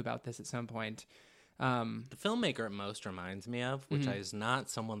talking to you about this at some point. The filmmaker it most reminds me of, which is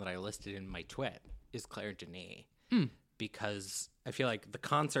not someone that I listed in my twit, is Claire Denis. Because I feel like the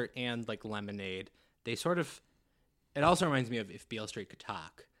concert and like Lemonade, it also reminds me of If Beale Street Could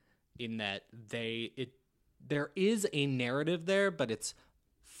Talk, in that there is a narrative there, but it's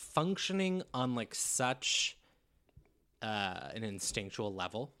functioning on like such an instinctual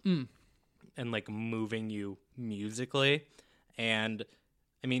level and like moving you musically. And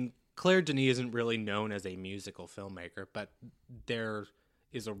I mean, Claire Denis isn't really known as a musical filmmaker, but there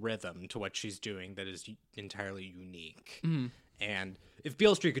is a rhythm to what she's doing that is entirely unique. And If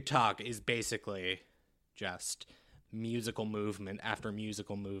Beale Street Could Talk is basically just musical movement after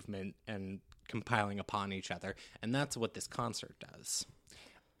musical movement and compiling upon each other. And that's what this concert does.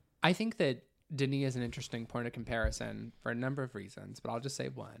 I think that Denis is an interesting point of comparison for a number of reasons, but I'll just say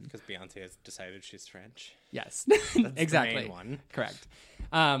one. Because Beyonce has decided she's French. Yes, That's exactly. the main one. Correct.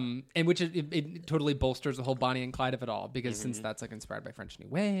 And which it totally bolsters the whole Bonnie and Clyde of it all, because since that's like inspired by French New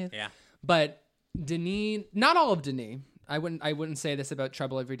Wave. Yeah. But Denis, not all of Denis. I wouldn't say this about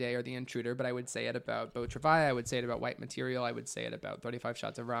Trouble Every Day or The Intruder, but I would say it about Beau Travail. I would say it about White Material. I would say it about 35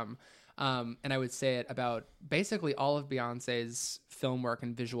 Shots of Rum. And I would say it about basically all of Beyonce's film work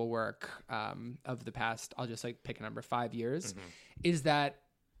and visual work of the past, I'll just like pick a number, 5 years, is that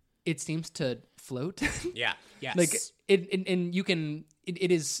it seems to float. Yeah. Yes. Like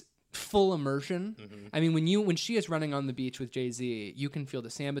it is full immersion. I mean, when she is running on the beach with Jay-Z, you can feel the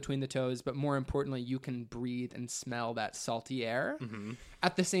sand between the toes, but more importantly, you can breathe and smell that salty air.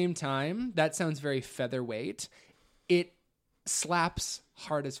 At the same time, that sounds very featherweight. It slaps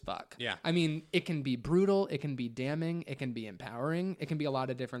hard as fuck. Yeah. I mean, it can be brutal, it can be damning, it can be empowering, it can be a lot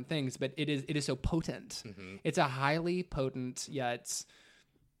of different things, but it is so potent. It's a highly potent, it's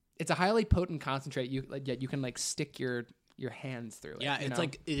a highly potent concentrate. Yet you can like stick your hands through it. Yeah, it's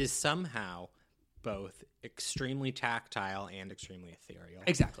like it is somehow both extremely tactile and extremely ethereal.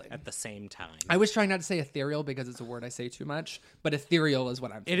 Exactly. At the same time. I was trying not to say ethereal because it's a word I say too much, but ethereal is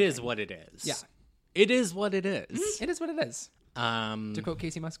what I'm thinking. It is what it is. Yeah. It is what it is. It is what it is. To quote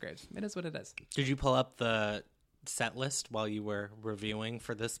Casey Musgraves, it is what it is. Did you pull up the set list while you were reviewing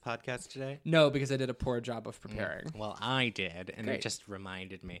for this podcast today? No, because I did a poor job of preparing. Well, I did, and it just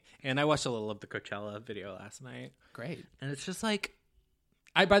reminded me. And I watched a little of the Coachella video last night. Great. And it's just like...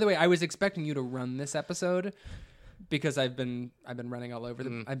 By the way, I was expecting you to run this episode because I've been running all over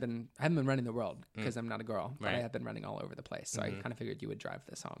I haven't been running the world because I'm not a girl, but I have been running all over the place. So I kind of figured you would drive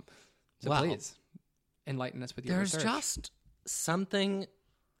this home. So please enlighten us with your research. There's just something...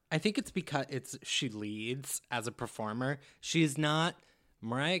 I think it's because she leads as a performer. She's not...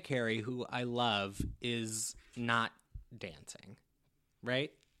 Mariah Carey, who I love, is not dancing,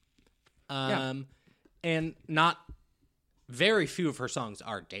 right? And not... Very few of her songs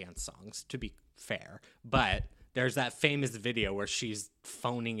are dance songs, to be fair. But there's that famous video where she's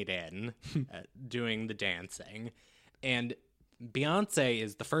phoning it in, doing the dancing. And Beyonce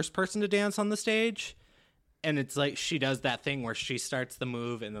is the first person to dance on the stage. And it's like she does that thing where she starts the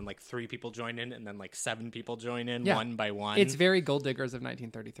move and then like 3 people join in and then like 7 people join in one by one. It's very Gold Diggers of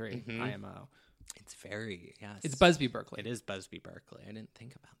 1933, IMO. It's very, yes. It's Busby Berkeley. It is Busby Berkeley. I didn't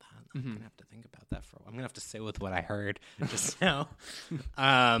think about that. I'm going to have to think about that for a while. I'm going to have to sit with what I heard just now.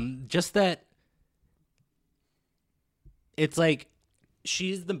 Just that it's like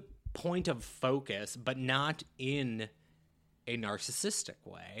she's the point of focus, but not in a narcissistic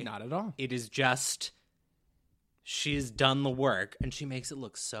way. Not at all. It is just... She's done the work, and she makes it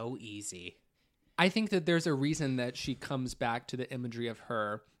look so easy. I think that there's a reason that she comes back to the imagery of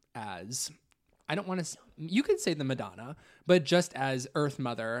her as, I don't want to, you could say the Madonna, but just as Earth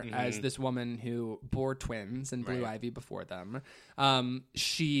Mother, as this woman who bore twins and Blue Ivy before them.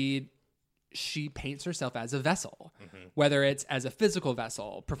 She paints herself as a vessel, whether it's as a physical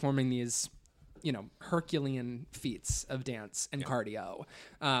vessel, performing these, Herculean feats of dance and cardio,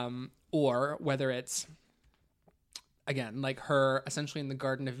 or whether it's, again, like her essentially in the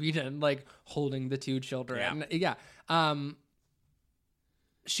Garden of Eden, like holding the 2 children. Yeah.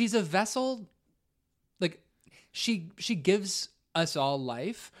 She's a vessel. Like she gives us all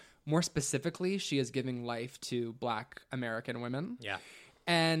life. More specifically, she is giving life to Black American women. Yeah.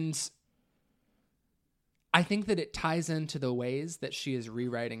 And I think that it ties into the ways that she is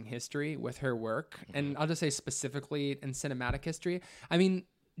rewriting history with her work. And I'll just say specifically in cinematic history. I mean,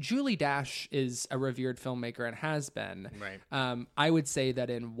 Julie Dash is a revered filmmaker and has been. Right. I would say that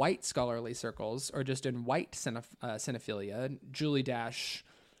in white scholarly circles or just in white cinephilia, Julie Dash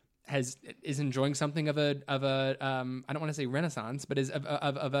is enjoying something of a I don't want to say renaissance, but is of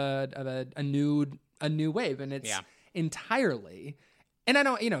a new wave, and it's entirely. And I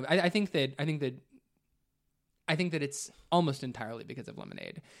don't, I think that it's almost entirely because of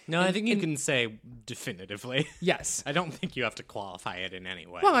Lemonade. No, I think you can say definitively. Yes. I don't think you have to qualify it in any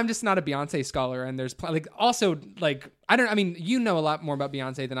way. Well, I'm just not a Beyonce scholar, and there's you know a lot more about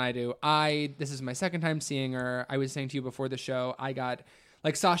Beyonce than I do. This is my second time seeing her. I was saying to you before the show, I got,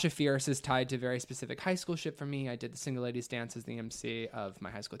 like, Sasha Fierce is tied to very specific high school shit for me. I did the Single Ladies Dance as the MC of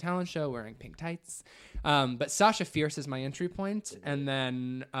my high school talent show wearing pink tights. But Sasha Fierce is my entry point. And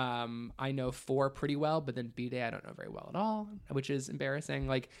then I know 4 pretty well, but then B-Day I don't know very well at all, which is embarrassing.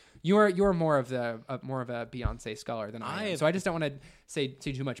 Like, you're more of a Beyonce scholar than I am. So I just don't want to say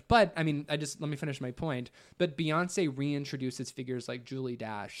too much. But I mean, let me finish my point. But Beyonce reintroduces figures like Julie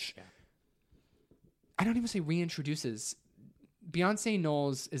Dash. Yeah. I don't even say reintroduces. Beyonce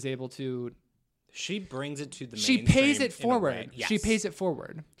Knowles is able to. She brings it to the mainstream. She pays it forward. Yes. She pays it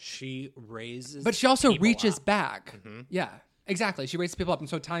forward. She raises, but she also reaches up. Back. Yeah, exactly. She raises people up, and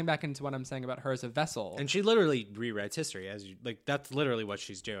so tying back into what I'm saying about her as a vessel. And she literally rewrites history that's literally what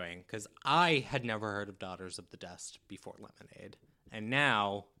she's doing. Because I had never heard of Daughters of the Dust before Lemonade, and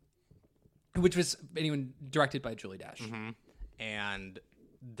now, which was directed by Julie Dash, and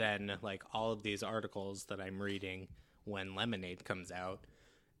then like all of these articles that I'm reading when Lemonade comes out,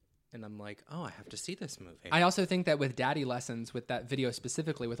 and I'm like, oh, I have to see this movie. I also think that with Daddy Lessons, with that video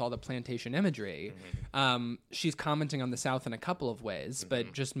specifically, with all the plantation imagery, she's commenting on the South in a couple of ways,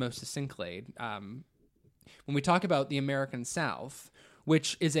 but just most succinctly. When we talk about the American South,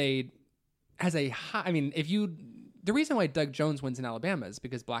 which has a high, I mean, the reason why Doug Jones wins in Alabama is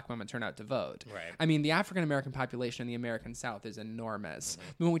because Black women turn out to vote. Right. I mean, the African-American population in the American South is enormous.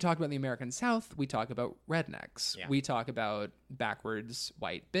 When we talk about the American South, we talk about rednecks. Yeah. We talk about backwards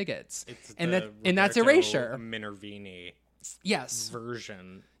white bigots. And that's erasure. Minervini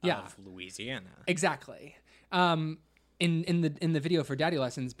version of Louisiana. Exactly. In the video for Daddy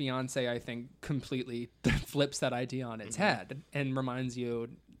Lessons, Beyonce, I think, completely flips that idea on its head and reminds you,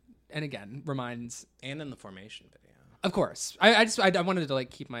 and again, reminds... And in the Formation video. Of course. I wanted to like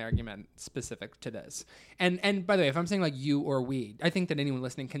keep my argument specific to this. And by the way, if I'm saying like you or we, I think that anyone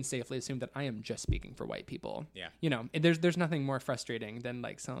listening can safely assume that I am just speaking for white people. Yeah. You know, there's nothing more frustrating than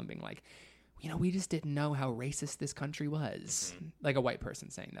like someone being like, you know, we just didn't know how racist this country was. Like a white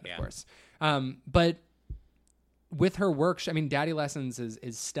person saying that, of course. But with her work, I mean, Daddy Lessons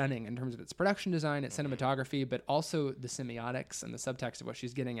is stunning in terms of its production design, its cinematography, but also the semiotics and the subtext of what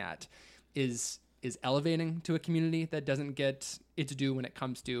she's getting at is elevating to a community that doesn't get its due when it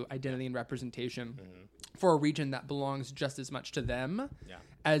comes to identity and representation for a region that belongs just as much to them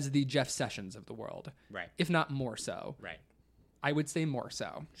as the Jeff Sessions of the world. Right. If not more so. Right. I would say more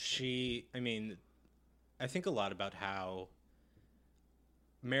so. I think a lot about how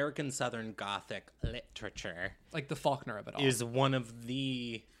American Southern Gothic literature, like the Faulkner of it all, is one of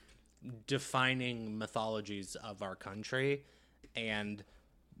the defining mythologies of our country. And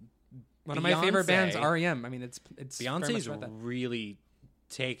one of my favorite bands, REM. I mean, it's Beyonce's really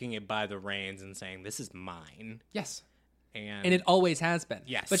taking it by the reins and saying, this is mine. Yes. And it always has been.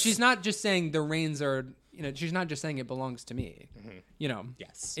 Yes. But she's not just saying the reins are, you know, she's not just saying it belongs to me. You know,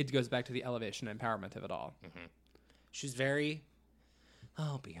 yes. It goes back to the elevation and empowerment of it all. She's very,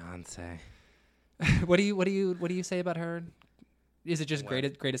 Beyonce. What do you say about her? Is it just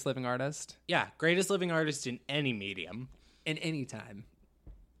greatest living artist? Yeah. Greatest living artist in any medium. In any time.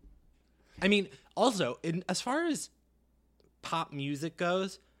 I mean, also, as far as pop music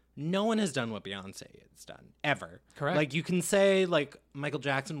goes, no one has done what Beyonce has done, ever. Correct. Like, you can say, like, Michael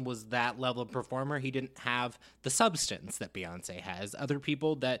Jackson was that level of performer. He didn't have the substance that Beyonce has. Other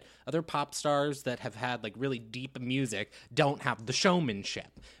pop stars that have had, like, really deep music don't have the showmanship.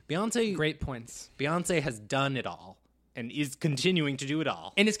 Great points. Beyonce has done it all and is continuing to do it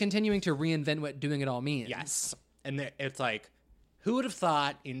all. And is continuing to reinvent what doing it all means. Yes. And it's like, who would have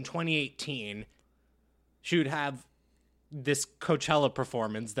thought in 2018 she would have this Coachella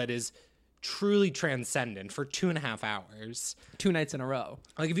performance that is truly transcendent for 2.5 hours. 2 nights in a row.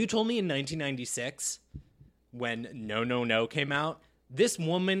 Like, if you told me in 1996, when No No No came out, this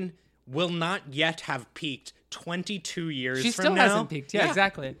woman will not yet have peaked 22 years she from still now. Hasn't peaked. Yeah,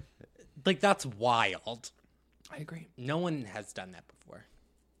 exactly. Like, that's wild. I agree. No one has done that before.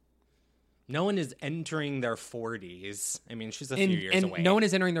 No one is entering their 40s. I mean, she's a few years away. No one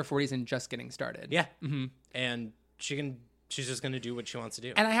is entering their 40s and just getting started. Yeah. And she's just going to do what she wants to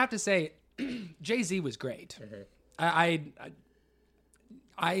do. And I have to say, Jay-Z was great. I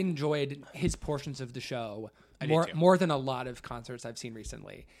enjoyed his portions of the show more than a lot of concerts I've seen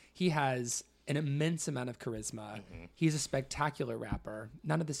recently. He has an immense amount of charisma. He's a spectacular rapper.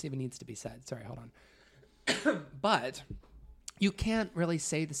 None of this even needs to be said. Sorry, hold on. But you can't really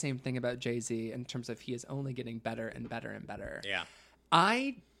say the same thing about Jay-Z in terms of he is only getting better and better and better. Yeah.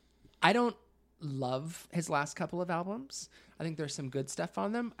 I don't love his last couple of albums. I think there's some good stuff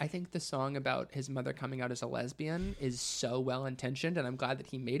on them. I think the song about his mother coming out as a lesbian is so well intentioned, and I'm glad that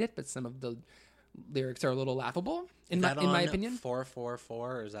he made it, but some of the lyrics are a little laughable in my opinion.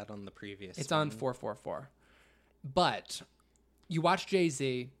 444, or is that on the previous It's one? on 444. But you watch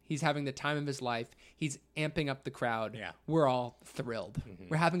Jay-Z, he's having the time of his life. He's amping up the crowd. Yeah. We're all thrilled.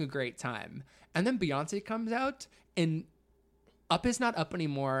 We're having a great time. And then Beyonce comes out, and up is not up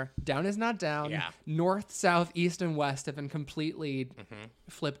anymore. Down is not down. Yeah. North, south, east, and west have been completely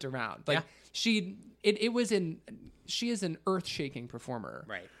flipped around. Like she is an earth-shaking performer.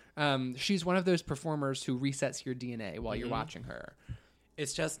 Right. She's one of those performers who resets your DNA while you're watching her.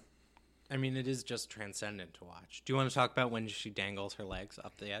 It's just, I mean, it is just transcendent to watch. Do you want to talk about when she dangles her legs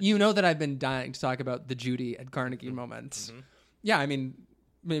up the edge? You know that I've been dying to talk about the Judy at Carnegie moment. Yeah, I mean,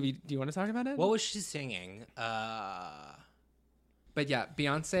 maybe, do you want to talk about it? What was she singing? But yeah,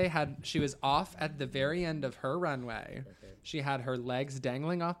 Beyonce she was off at the very end of her runway. She had her legs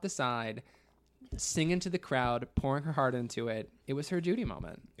dangling off the side, singing to the crowd, pouring her heart into it. It was her Judy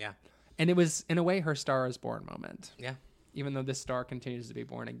moment. Yeah. And it was, in a way, her Star is Born moment. Yeah. Even though this star continues to be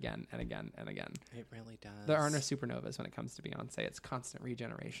born again and again and again. It really does. There are no supernovas when it comes to Beyonce. It's constant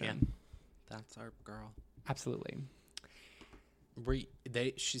regeneration. Yeah. That's our girl. Absolutely.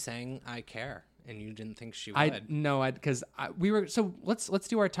 She sang "I Care," and you didn't think she would. Let's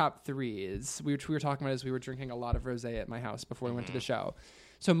do our top threes, which we were talking about as we were drinking a lot of rosé at my house before we went to the show.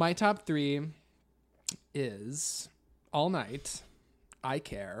 So my top three is All Night, I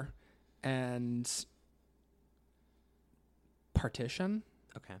Care, and Partition.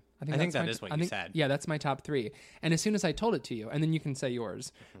 Okay. I think that is what you said. Yeah, that's my top three. And as soon as I told it to you, and then you can say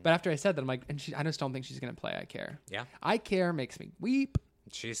yours. But after I said that, I'm like, I just don't think she's going to play I Care. Yeah. I Care makes me weep.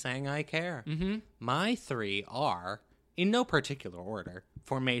 She's saying I Care. My three are, in no particular order,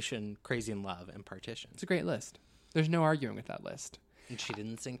 Formation, Crazy in Love, and Partition. It's a great list. There's no arguing with that list. And she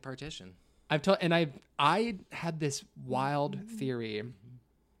didn't sing Partition. I had this wild theory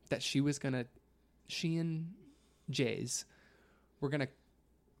that she and Jays were gonna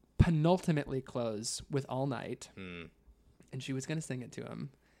penultimately close with All Night, and she was gonna sing it to him,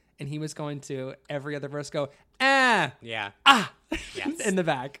 and he was going to every other verse go yes. in the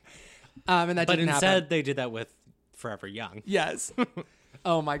back, and that didn't happen. Instead they did that with Forever Young. Yes.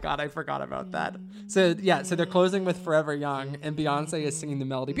 Oh my God, I forgot about that. So they're closing with Forever Young, and Beyonce is singing the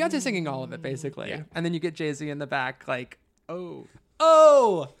melody. Beyonce's singing all of it, basically. Yeah. And then you get Jay-Z in the back, like, oh.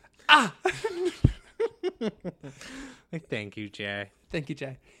 Thank you, Jay. Thank you,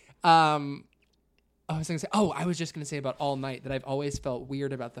 Jay. I was just going to say about All Night that I've always felt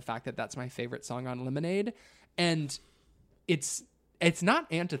weird about the fact that that's my favorite song on Lemonade. And it's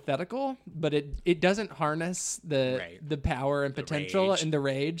not antithetical, but it doesn't harness the power and potential and the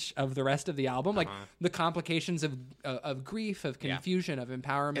rage of the rest of the album. Like the complications of grief, of confusion, of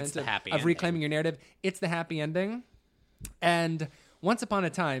empowerment, of reclaiming your narrative. It's the happy ending. And once upon a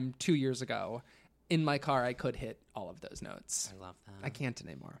time, 2 years ago, in my car, I could hit all of those notes. I love that. I can't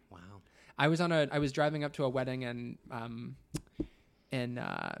anymore. Wow. I was driving up to a wedding in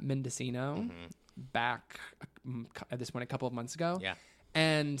Mendocino back at this point a couple of months ago. Yeah.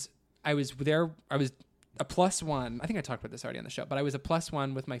 And I was there. I was a +1. I think I talked about this already on the show, but I was a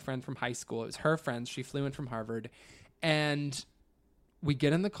 +1 with my friend from high school. It was her friends. She flew in from Harvard, and we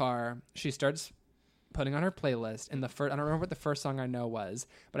get in the car. She starts putting on her playlist, and I don't remember what the first song I know was,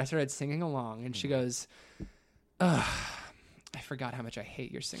 but I started singing along, and she goes, "Ugh, I forgot how much I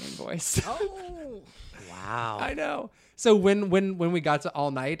hate your singing voice." Oh, wow! I know. So when we got to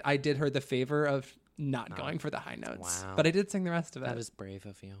All Night, I did her the favor of not going for the high notes, but I did sing the rest of it. That was brave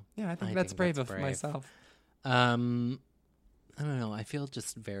of you. Yeah, I think that's brave of myself. I don't know. I feel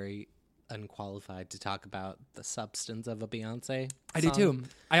just very unqualified to talk about the substance of a Beyonce song. I do too.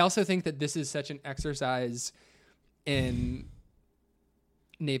 I also think that this is such an exercise in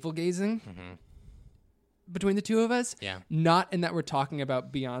navel gazing between the two of us. Yeah. Not in that we're talking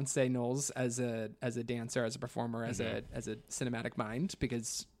about Beyonce Knowles as a dancer, as a performer, as a cinematic mind,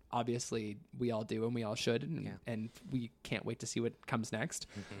 because obviously we all do and we all should, and we can't wait to see what comes next.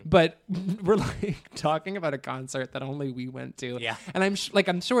 But we're like talking about a concert that only we went to. Yeah. And I'm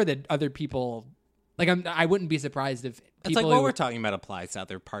sure that other people, I wouldn't be surprised if people it's like what we're talking about applies to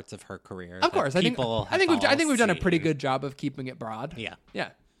other parts of her career. Of course. I think we've done a pretty good job of keeping it broad. Yeah. Yeah.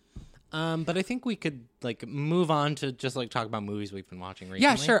 But I think we could move on to just talk about movies we've been watching recently.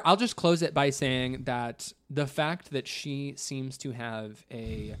 Yeah, sure. I'll just close it by saying that the fact that she seems to have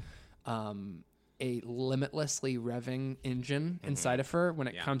a limitlessly revving engine inside of her when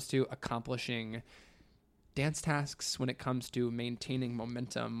it comes to accomplishing dance tasks, when it comes to maintaining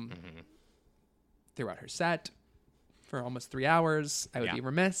momentum throughout her set for almost 3 hours. I would be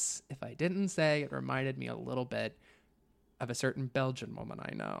remiss if I didn't say it reminded me a little bit of a certain Belgian woman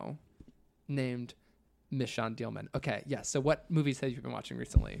I know named Michonne Dielman. Okay, yeah. So what movies have you been watching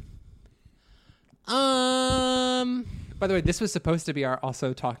recently? By the way, this was supposed to be our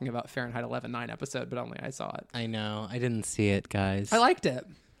also talking about Fahrenheit 11/9 episode, but only I saw it. I know. I didn't see it, guys. I liked it.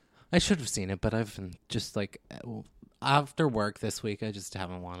 I should have seen it, but I've been just after work this week, I just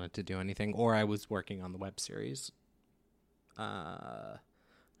haven't wanted to do anything, or I was working on the web series. I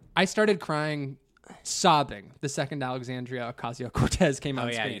started crying, sobbing the second Alexandria Ocasio-Cortez came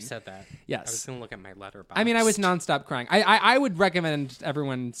on screen. You said that. Yes. I was going to look at my letterbox. I mean, I was nonstop crying. I would recommend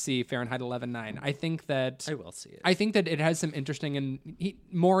everyone see Fahrenheit 11/9. I think that I will see it. I think that it has some interesting, and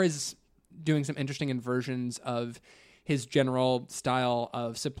Moore is doing some interesting inversions of his general style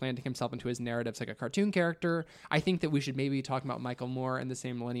of supplanting himself into his narratives like a cartoon character. I think that we should maybe talk about Michael Moore in the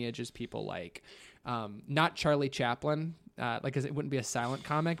same lineage as people like, not Charlie Chaplin, because it wouldn't be a silent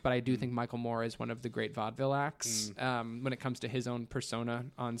comic, but I do think Michael Moore is one of the great vaudeville acts when it comes to his own persona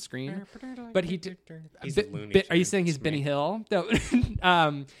on screen. But he's a Looney Tunes. Are you saying he's Benny Hill? No.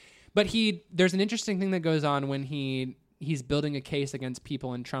 But there's an interesting thing that goes on when he's building a case against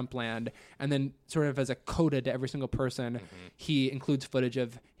people in Trump land, and then sort of as a coda to every single person, he includes footage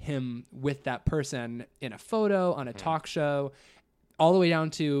of him with that person in a photo, on a talk show, all the way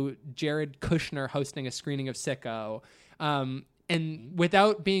down to Jared Kushner hosting a screening of Sicko. And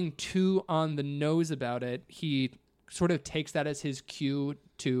without being too on the nose about it, he sort of takes that as his cue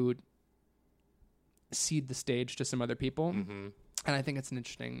to cede the stage to some other people. And I think it's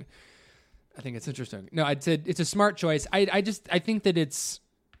interesting. No, I'd say it's a smart choice. I think that it's,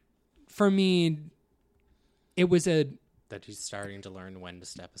 for me, it was a that he's starting to learn when to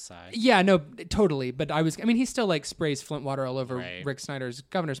step aside. Yeah, no, totally. But he still like sprays Flint water all over Rick Snyder's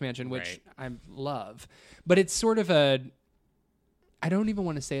governor's mansion, which I love. But it's sort of I don't even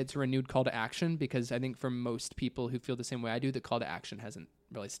want to say it's a renewed call to action, because I think for most people who feel the same way I do, the call to action hasn't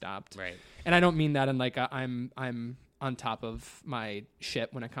really stopped. Right. And I don't mean that in like I'm on top of my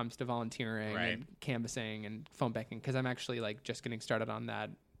shit when it comes to volunteering and canvassing and phone banking, because I'm actually like just getting started on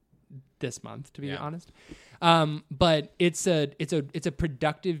that this month, to be honest. But it's a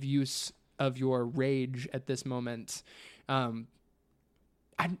productive use of your rage at this moment.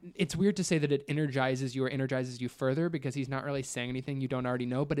 It's weird to say that it energizes you further, because he's not really saying anything you don't already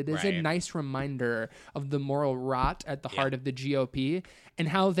know, but it is a nice reminder of the moral rot at the heart of the GOP and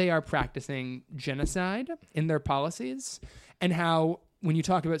how they are practicing genocide in their policies, and how when you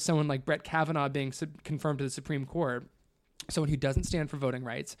talk about someone like Brett Kavanaugh being confirmed to the Supreme Court, someone who doesn't stand for voting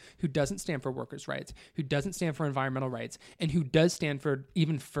rights, who doesn't stand for workers' rights, who doesn't stand for environmental rights, and who does stand for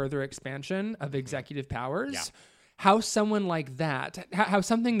even further expansion of executive powers, how someone like that, how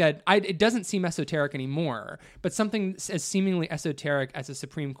something that it doesn't seem esoteric anymore, but something as seemingly esoteric as a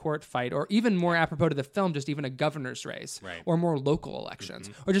Supreme Court fight, or even more apropos to the film, just even a governor's race, or more local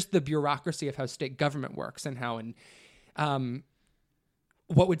elections, or just the bureaucracy of how state government works, and how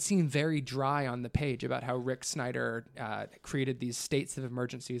what would seem very dry on the page about how Rick Snyder created these states of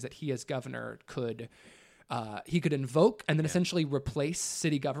emergencies that he as governor could invoke and then essentially replace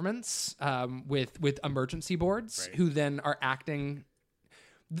city governments with emergency boards who then are acting.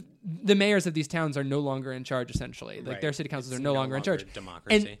 The mayors of these towns are no longer in charge, essentially. Like their city councils are no longer in charge.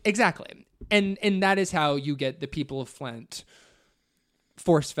 Democracy. And exactly. And that is how you get the people of Flint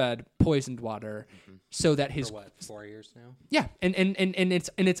force-fed poisoned water, so that his 4 years now. Yeah, and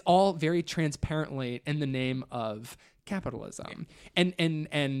it's all very transparently in the name of capitalism and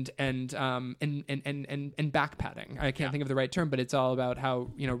backpatting. I can't think of the right term, but it's all about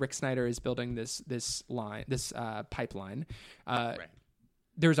how Rick Snyder is building this pipeline.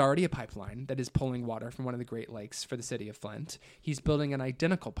 There's already a pipeline that is pulling water from one of the Great Lakes for the city of Flint. He's building an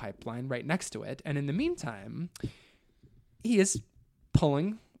identical pipeline right next to it, and in the meantime, he is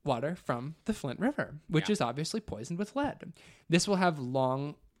pulling water from the Flint River, which is obviously poisoned with lead. This will have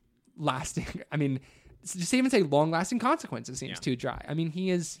long-lasting, just even say long-lasting consequences seems too dry.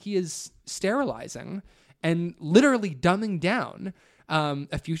 He is sterilizing and literally dumbing down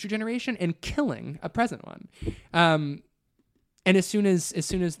a future generation and killing a present one. And as soon as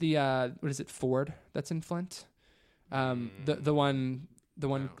the what is it, Ford that's in Flint, the one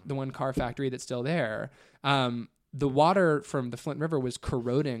car factory that's still there, the water from the Flint River was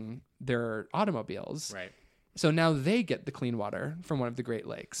corroding their automobiles. Right. So now they get the clean water from one of the Great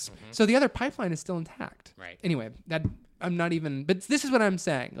Lakes. So the other pipeline is still intact. Right. Anyway, but this is what I'm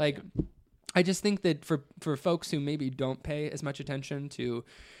saying. Like, I just think that for folks who maybe don't pay as much attention to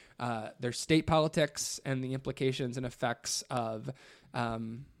their state politics and the implications and effects of,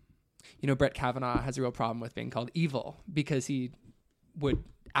 Brett Kavanaugh has a real problem with being called evil, because he would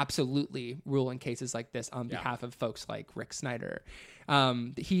absolutely rule in cases like this on behalf of folks like Rick Snyder.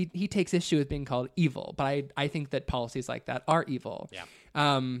 He takes issue with being called evil, but I think that policies like that are evil. Yeah.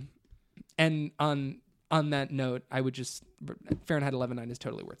 And on that note, I would just Fahrenheit 11/9 is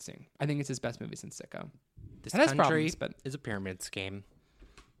totally worth seeing. I think it's his best movie since Sicko. This country is a pyramid scheme,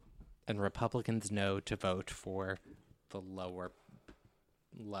 and Republicans know to vote for the lower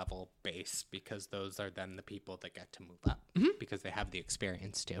level base, because those are then the people that get to move up because they have the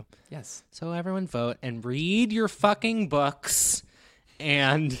experience to. Yes. So everyone vote and read your fucking books,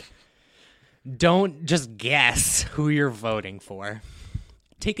 and don't just guess who you're voting for.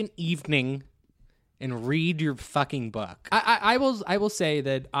 Take an evening and read your fucking book. I will say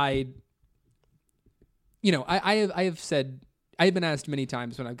that I have said, I've been asked many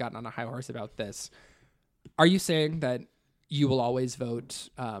times when I've gotten on a high horse about this, are you saying that you will always vote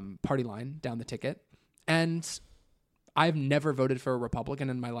party line down the ticket? And I've never voted for a Republican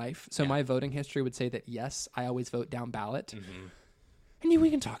in my life, so my voting history would say that yes, I always vote down ballot. And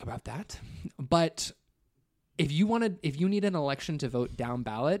we can talk about that. But if you need an election to vote down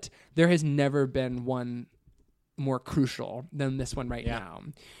ballot, there has never been one more crucial than this one right now.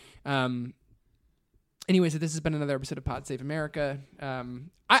 Anyways, this has been another episode of Pod Save America.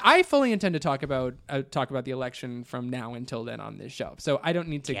 I fully intend to talk about the election from now until then on this show. So I don't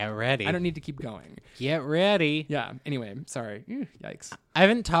need to get ready. I don't need to keep going. Get ready. Yeah. Anyway, sorry. Yikes.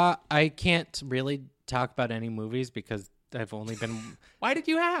 I can't really talk about any movies because I've only been. Why did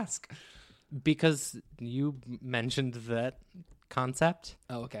you ask? Because you mentioned that concept.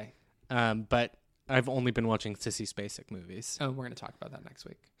 Oh, okay. But I've only been watching Sissy Spacek movies. Oh, we're going to talk about that next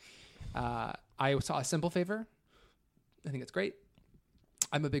week. I saw A Simple Favor I think it's great.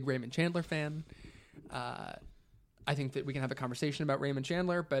 I'm a big Raymond Chandler fan. I think that we can have a conversation about Raymond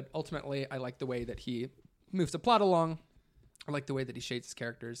Chandler, but ultimately I like the way that he moves the plot along. I like the way that he shades his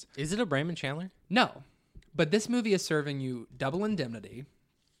characters. Is it a Raymond Chandler? No, but this movie is serving you Double Indemnity,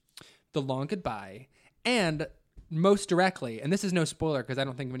 The Long Goodbye, and most directly, and this is no spoiler because I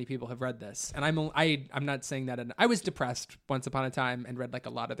don't think many people have read this, and I'm not saying that. I was depressed once upon a time and read like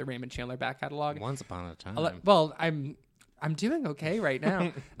a lot of the Raymond Chandler back catalog. Once upon a time. Well, I'm doing okay right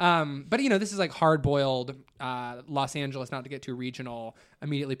now. But this is like hard-boiled Los Angeles, not to get too regional,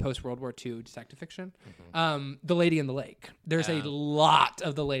 immediately post World War II detective fiction. The Lady in the Lake. There's a lot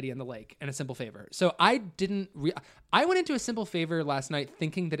of The Lady in the Lake and A Simple Favor. So I went into A Simple Favor last night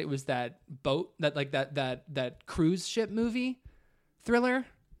thinking that it was that boat, that cruise ship movie thriller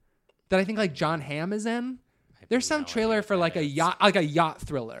that I think like John Hamm is in. There's some trailer for like a yacht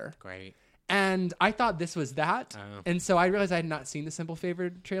thriller. Great. And I thought this was that. And so I realized I had not seen the Simple Favor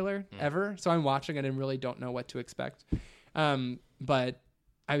trailer ever. So I'm watching it and really don't know what to expect. But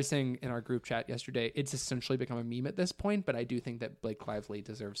I was saying in our group chat yesterday, it's essentially become a meme at this point. But I do think that Blake Lively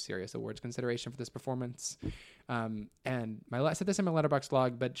deserves serious awards consideration for this performance. And I said this in my Letterboxd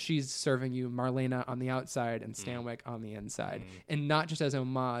log, but she's serving you Marlena on the outside and Stanwyck on the inside. And not just as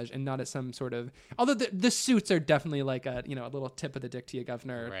homage and not as some sort of, although the suits are definitely like a little tip of the dick to you,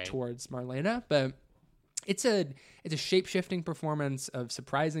 governor, towards Marlena. But it's a shape-shifting performance of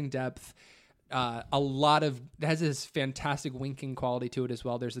surprising depth. It has this fantastic winking quality to it as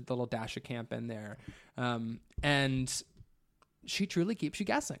well. There's a little dash of camp in there. And she truly keeps you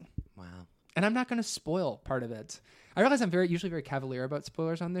guessing. Wow. And I'm not going to spoil part of it. I realize I'm usually very cavalier about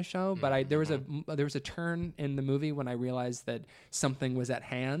spoilers on this show, but there was a turn in the movie when I realized that something was at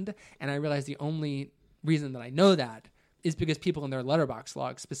hand, and I realized the only reason that I know that is because people in their Letterboxd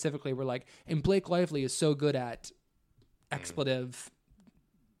log specifically were like, and Blake Lively is so good at expletive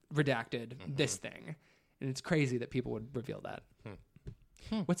redacted this thing. And it's crazy that people would reveal that.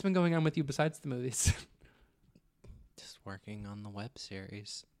 What's been going on with you besides the movies? Just working on the web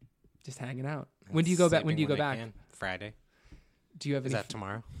series. Just hanging out. When do you go back? When do you go back? Friday. Do you have any? Is that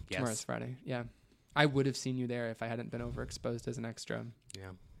tomorrow? Yes. Tomorrow's Friday. Yeah. I would have seen you there if I hadn't been overexposed as an extra. Yeah.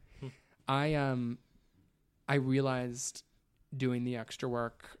 I realized doing the extra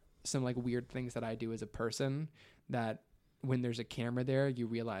work, some like weird things that I do as a person, that when there's a camera there, you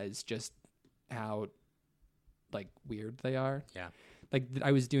realize just how like weird they are. Yeah. Like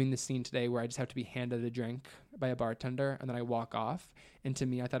I was doing this scene today where I just have to be handed a drink by a bartender and then I walk off. And to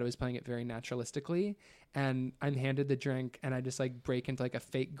me, I thought I was playing it very naturalistically. And I'm handed the drink and I just like break into like a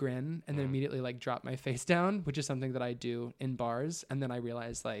fake grin and then immediately like drop my face down, which is something that I do in bars. And then I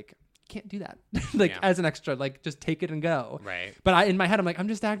realized like, can't do that. As an extra, like just take it and go. Right. But in my head, I'm like,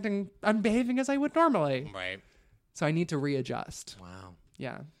 I'm behaving as I would normally. Right. So I need to readjust. Wow.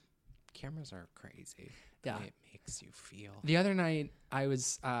 Yeah. Cameras are crazy. Yeah. It makes you feel. The other night, I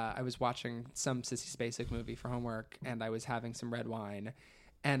was watching some Sissy Spacek movie for homework, and I was having some red wine,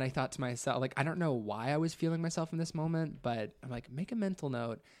 and I thought to myself, like, I don't know why I was feeling myself in this moment, but I'm like, make a mental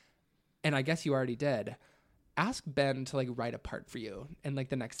note, and I guess you already did. Ask Ben to like write a part for you, and like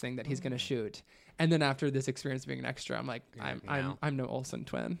the next thing that he's gonna shoot, and then after this experience being an extra, I'm like, I'm no Olsen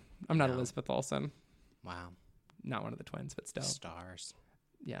twin. I'm not Elizabeth Olsen. Wow. Not one of the twins, but still. Stars.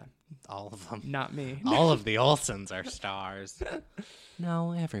 Yeah. All of them. Not me. All of the Olsens are stars.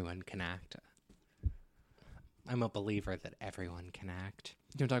 No, everyone can act. I'm a believer that everyone can act.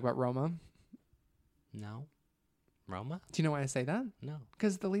 Do you want to talk about Roma? No. Roma? Do you know why I say that? No.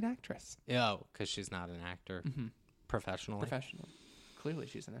 Because the lead actress. Oh, because she's not an actor professionally. Clearly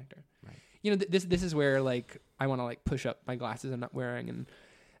she's an actor. Right. This is where like I want to like push up my glasses I'm not wearing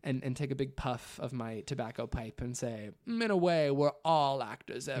and take a big puff of my tobacco pipe and say, in a way, we're all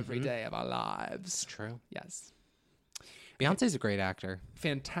actors every day of our lives. It's true. Yes. Beyonce's a great actor.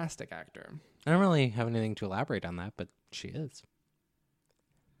 Fantastic actor. I don't really have anything to elaborate on that, but she is.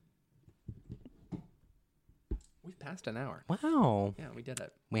 We've passed an hour. Wow. Yeah, we did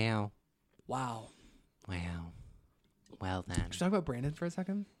it. Wow. Wow. Wow. Well then. Should we talk about Brandon for a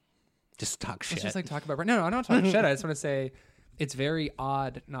second? Just talk shit. Let's just like talk about Brandon. No, I don't talk shit. I just want to say it's very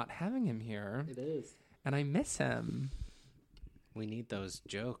odd not having him here. It is. And I miss him. We need those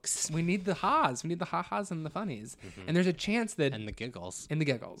jokes. We need the ha's. We need the ha-has and the funnies. And there's a chance that... And the giggles.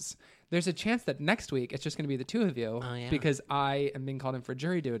 There's a chance that next week it's just going to be the two of you because I am being called in for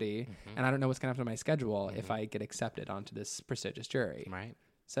jury duty and I don't know what's going to happen to my schedule if I get accepted onto this prestigious jury. Right.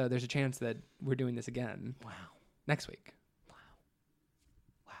 So there's a chance that we're doing this again. Wow. Next week.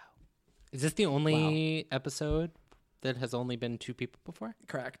 Wow. Is this the only episode that has only been two people before?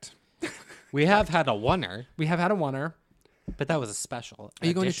 Correct. We have had a oneer. We have had a oneer. But that was a special. Are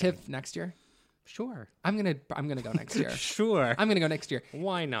you going to edition. TIFF next year? Sure. I'm gonna go next year. Sure. I'm gonna go next year.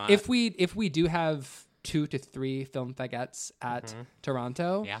 Why not? If we do have 2 to 3 film fagettes at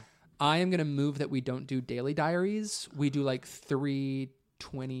Toronto, Yeah. I am gonna move that we don't do daily diaries. We do like 3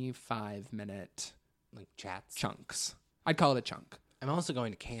 25-minute Like chats. chunks. I'd call it a chunk. I'm also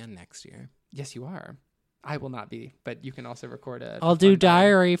going to Cannes next year. Yes, you are. I will not be, but you can also record a. I'll do fun diary.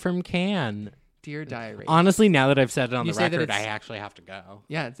 diary from Cannes. Dear diary. Honestly, now that I've said it on You the say that record, I it's- actually have to go.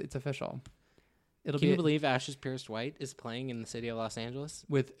 Yeah, it's official. It'll Can be you believe Ashes Pierced White is playing in the city of Los Angeles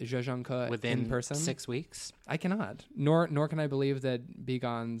with Zhejiang Ke within in person. 6 weeks? I cannot. Nor can I believe that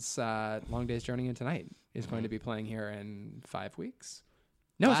Begon's Long Day's Journey into Night is going to be playing here in 5 weeks.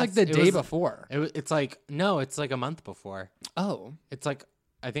 No, it's like the day before. It's like a month before. Oh. It's like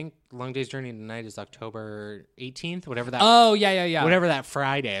I think Long Day's Journey into Night is October 18th, whatever that. Oh, yeah. Whatever that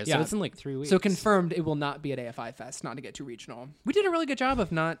Friday is. Yeah. So it's in like 3 weeks. So confirmed it will not be at AFI Fest, not to get too regional. We did a really good job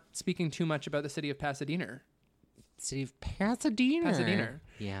of not speaking too much about the city of Pasadena. City of Pasadena. Pasadena.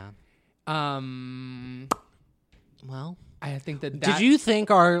 Yeah. Well, I think that did you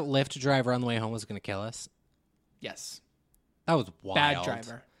think our Lyft driver on the way home was going to kill us? Yes. That was wild.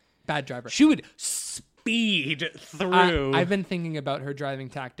 Bad driver. She would speed through. I've been thinking about her driving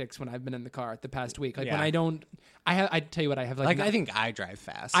tactics when I've been in the car the past week. Like when Yeah. I don't, I tell you what, I have like I think I drive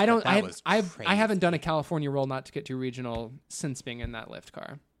fast. I don't. but that was I crazy. haven't done a California roll not to get too regional since being in that Lyft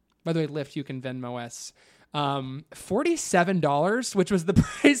car. By the way, Lyft you can Venmo us $47, which was the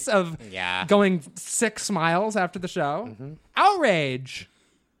price of Yeah. going 6 miles after the show. Outrage!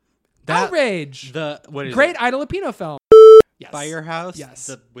 Outrage! What is Great it? Ida Lupino film. Yes. By your house?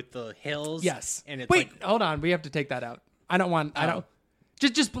 Yes. With the hills? Yes. And it's Wait, like, hold on. We have to take that out. I don't want. I Oh. don't.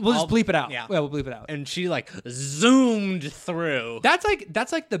 We'll just bleep it out. yeah. We'll bleep it out. and she like zoomed through. That's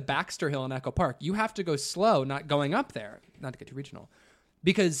like the Baxter Hill in Echo Park. You have to go slow, not going up there, not to get too regional,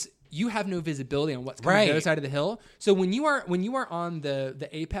 because you have no visibility on what's coming to the Right. other side of the hill. So when you are on the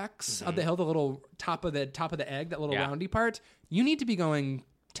apex of the hill, the little top of the egg, that little Yeah. roundy part, you need to be going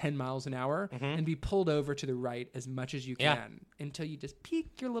 10 miles an hour and be pulled over to the right as much as you Yeah. can until you just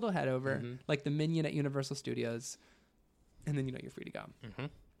peek your little head over like the minion at Universal Studios, and then you're free to go.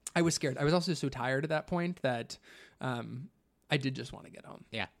 I was scared. I was also so tired at that point that I did just want to get home.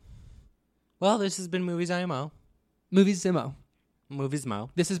 Yeah. Well, this has been Movies IMO. Movies Mo. Movies Mo.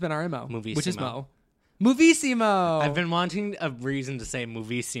 This has been our MO, which is Movissimo. Mo. Movissimo. I've been wanting a reason to say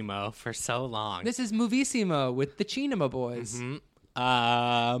Movissimo for so long. This is Movissimo with the Chinema Boys.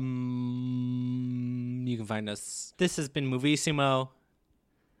 You can find us. This has been Movissimo.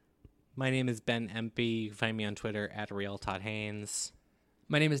 My name is Ben Empey. You can find me on Twitter at Real Todd Haynes.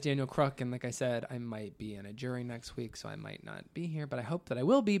 My name is Daniel Crook, and like I said, I might be in a jury next week, so I might not be here, but I hope that I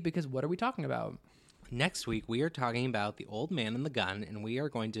will be, because what are we talking about? Next week, we are talking about The Old Man and the Gun, and we are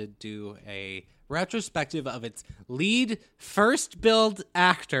going to do a retrospective of its lead first billed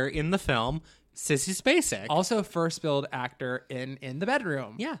actor in the film, Sissy Spacek. Also, first billed actor in The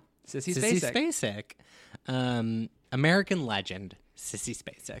Bedroom. Yeah. Sissy Spacek. American legend, Sissy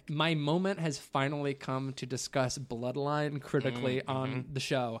Spacek. My moment has finally come to discuss Bloodline critically on the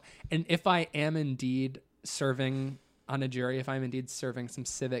show. And if I am indeed serving on a jury, if I'm indeed serving some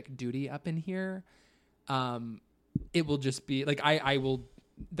civic duty up in here, it will just be like I will.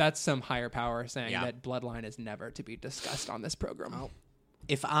 That's some higher power saying that Bloodline is never to be discussed on this program. Oh.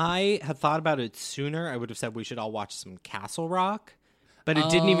 If I had thought about it sooner, I would have said we should all watch some Castle Rock. But it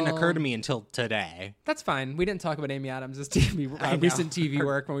didn't even occur to me until today. That's fine. We didn't talk about Amy Adams' I know. recent TV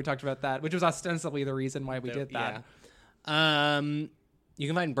work when we talked about that, which was ostensibly the reason why we did that. Yeah. You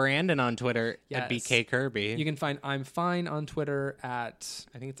can find Brandon on Twitter at Yes. BK Kirby. You can find I'm Fine on Twitter at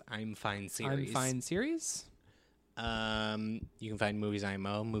I think it's I'm Fine I'm Series. Fine Series. You can find Movies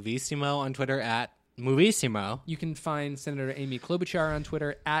IMO, Movissimo on Twitter at Movissimo. You can find Senator Amy Klobuchar on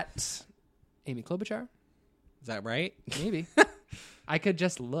Twitter at Amy Klobuchar. Is that right? Maybe. I could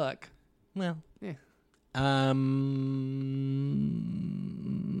just look. Well, Yeah.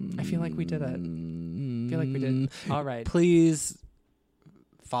 I feel like we did it. I feel like we did. All right. Please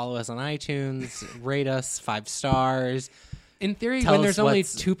follow us on iTunes, rate us 5 stars. In theory, Tell when us there's only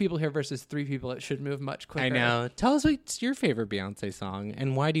what's- 2 people here versus 3 people, it should move much quicker. I know. Tell us what's your favorite Beyonce song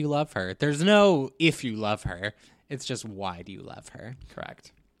and why do you love her? There's no if you love her. It's just why do you love her?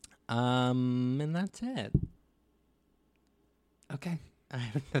 Correct. And that's it. Okay. I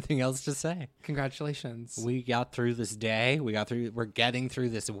have nothing else to say. Congratulations. We got through this day. We're getting through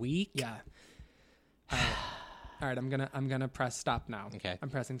this week. Yeah. All right. I'm gonna press stop now. Okay. I'm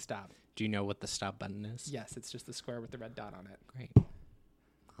pressing stop. Do you know what the stop button is? Yes, it's just the square with the red dot on it. Great.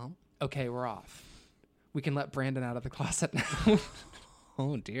 Well, Okay, we're off. we can let Brandon out of the closet now.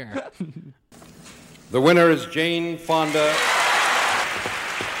 Oh, dear. The winner is Jane Fonda.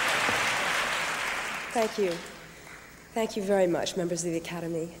 Thank you. Thank you very much, members of the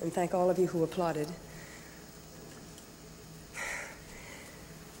Academy, and thank all of you who applauded.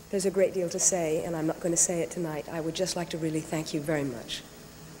 There's a great deal to say, and I'm not going to say it tonight. I would just like to really thank you very much.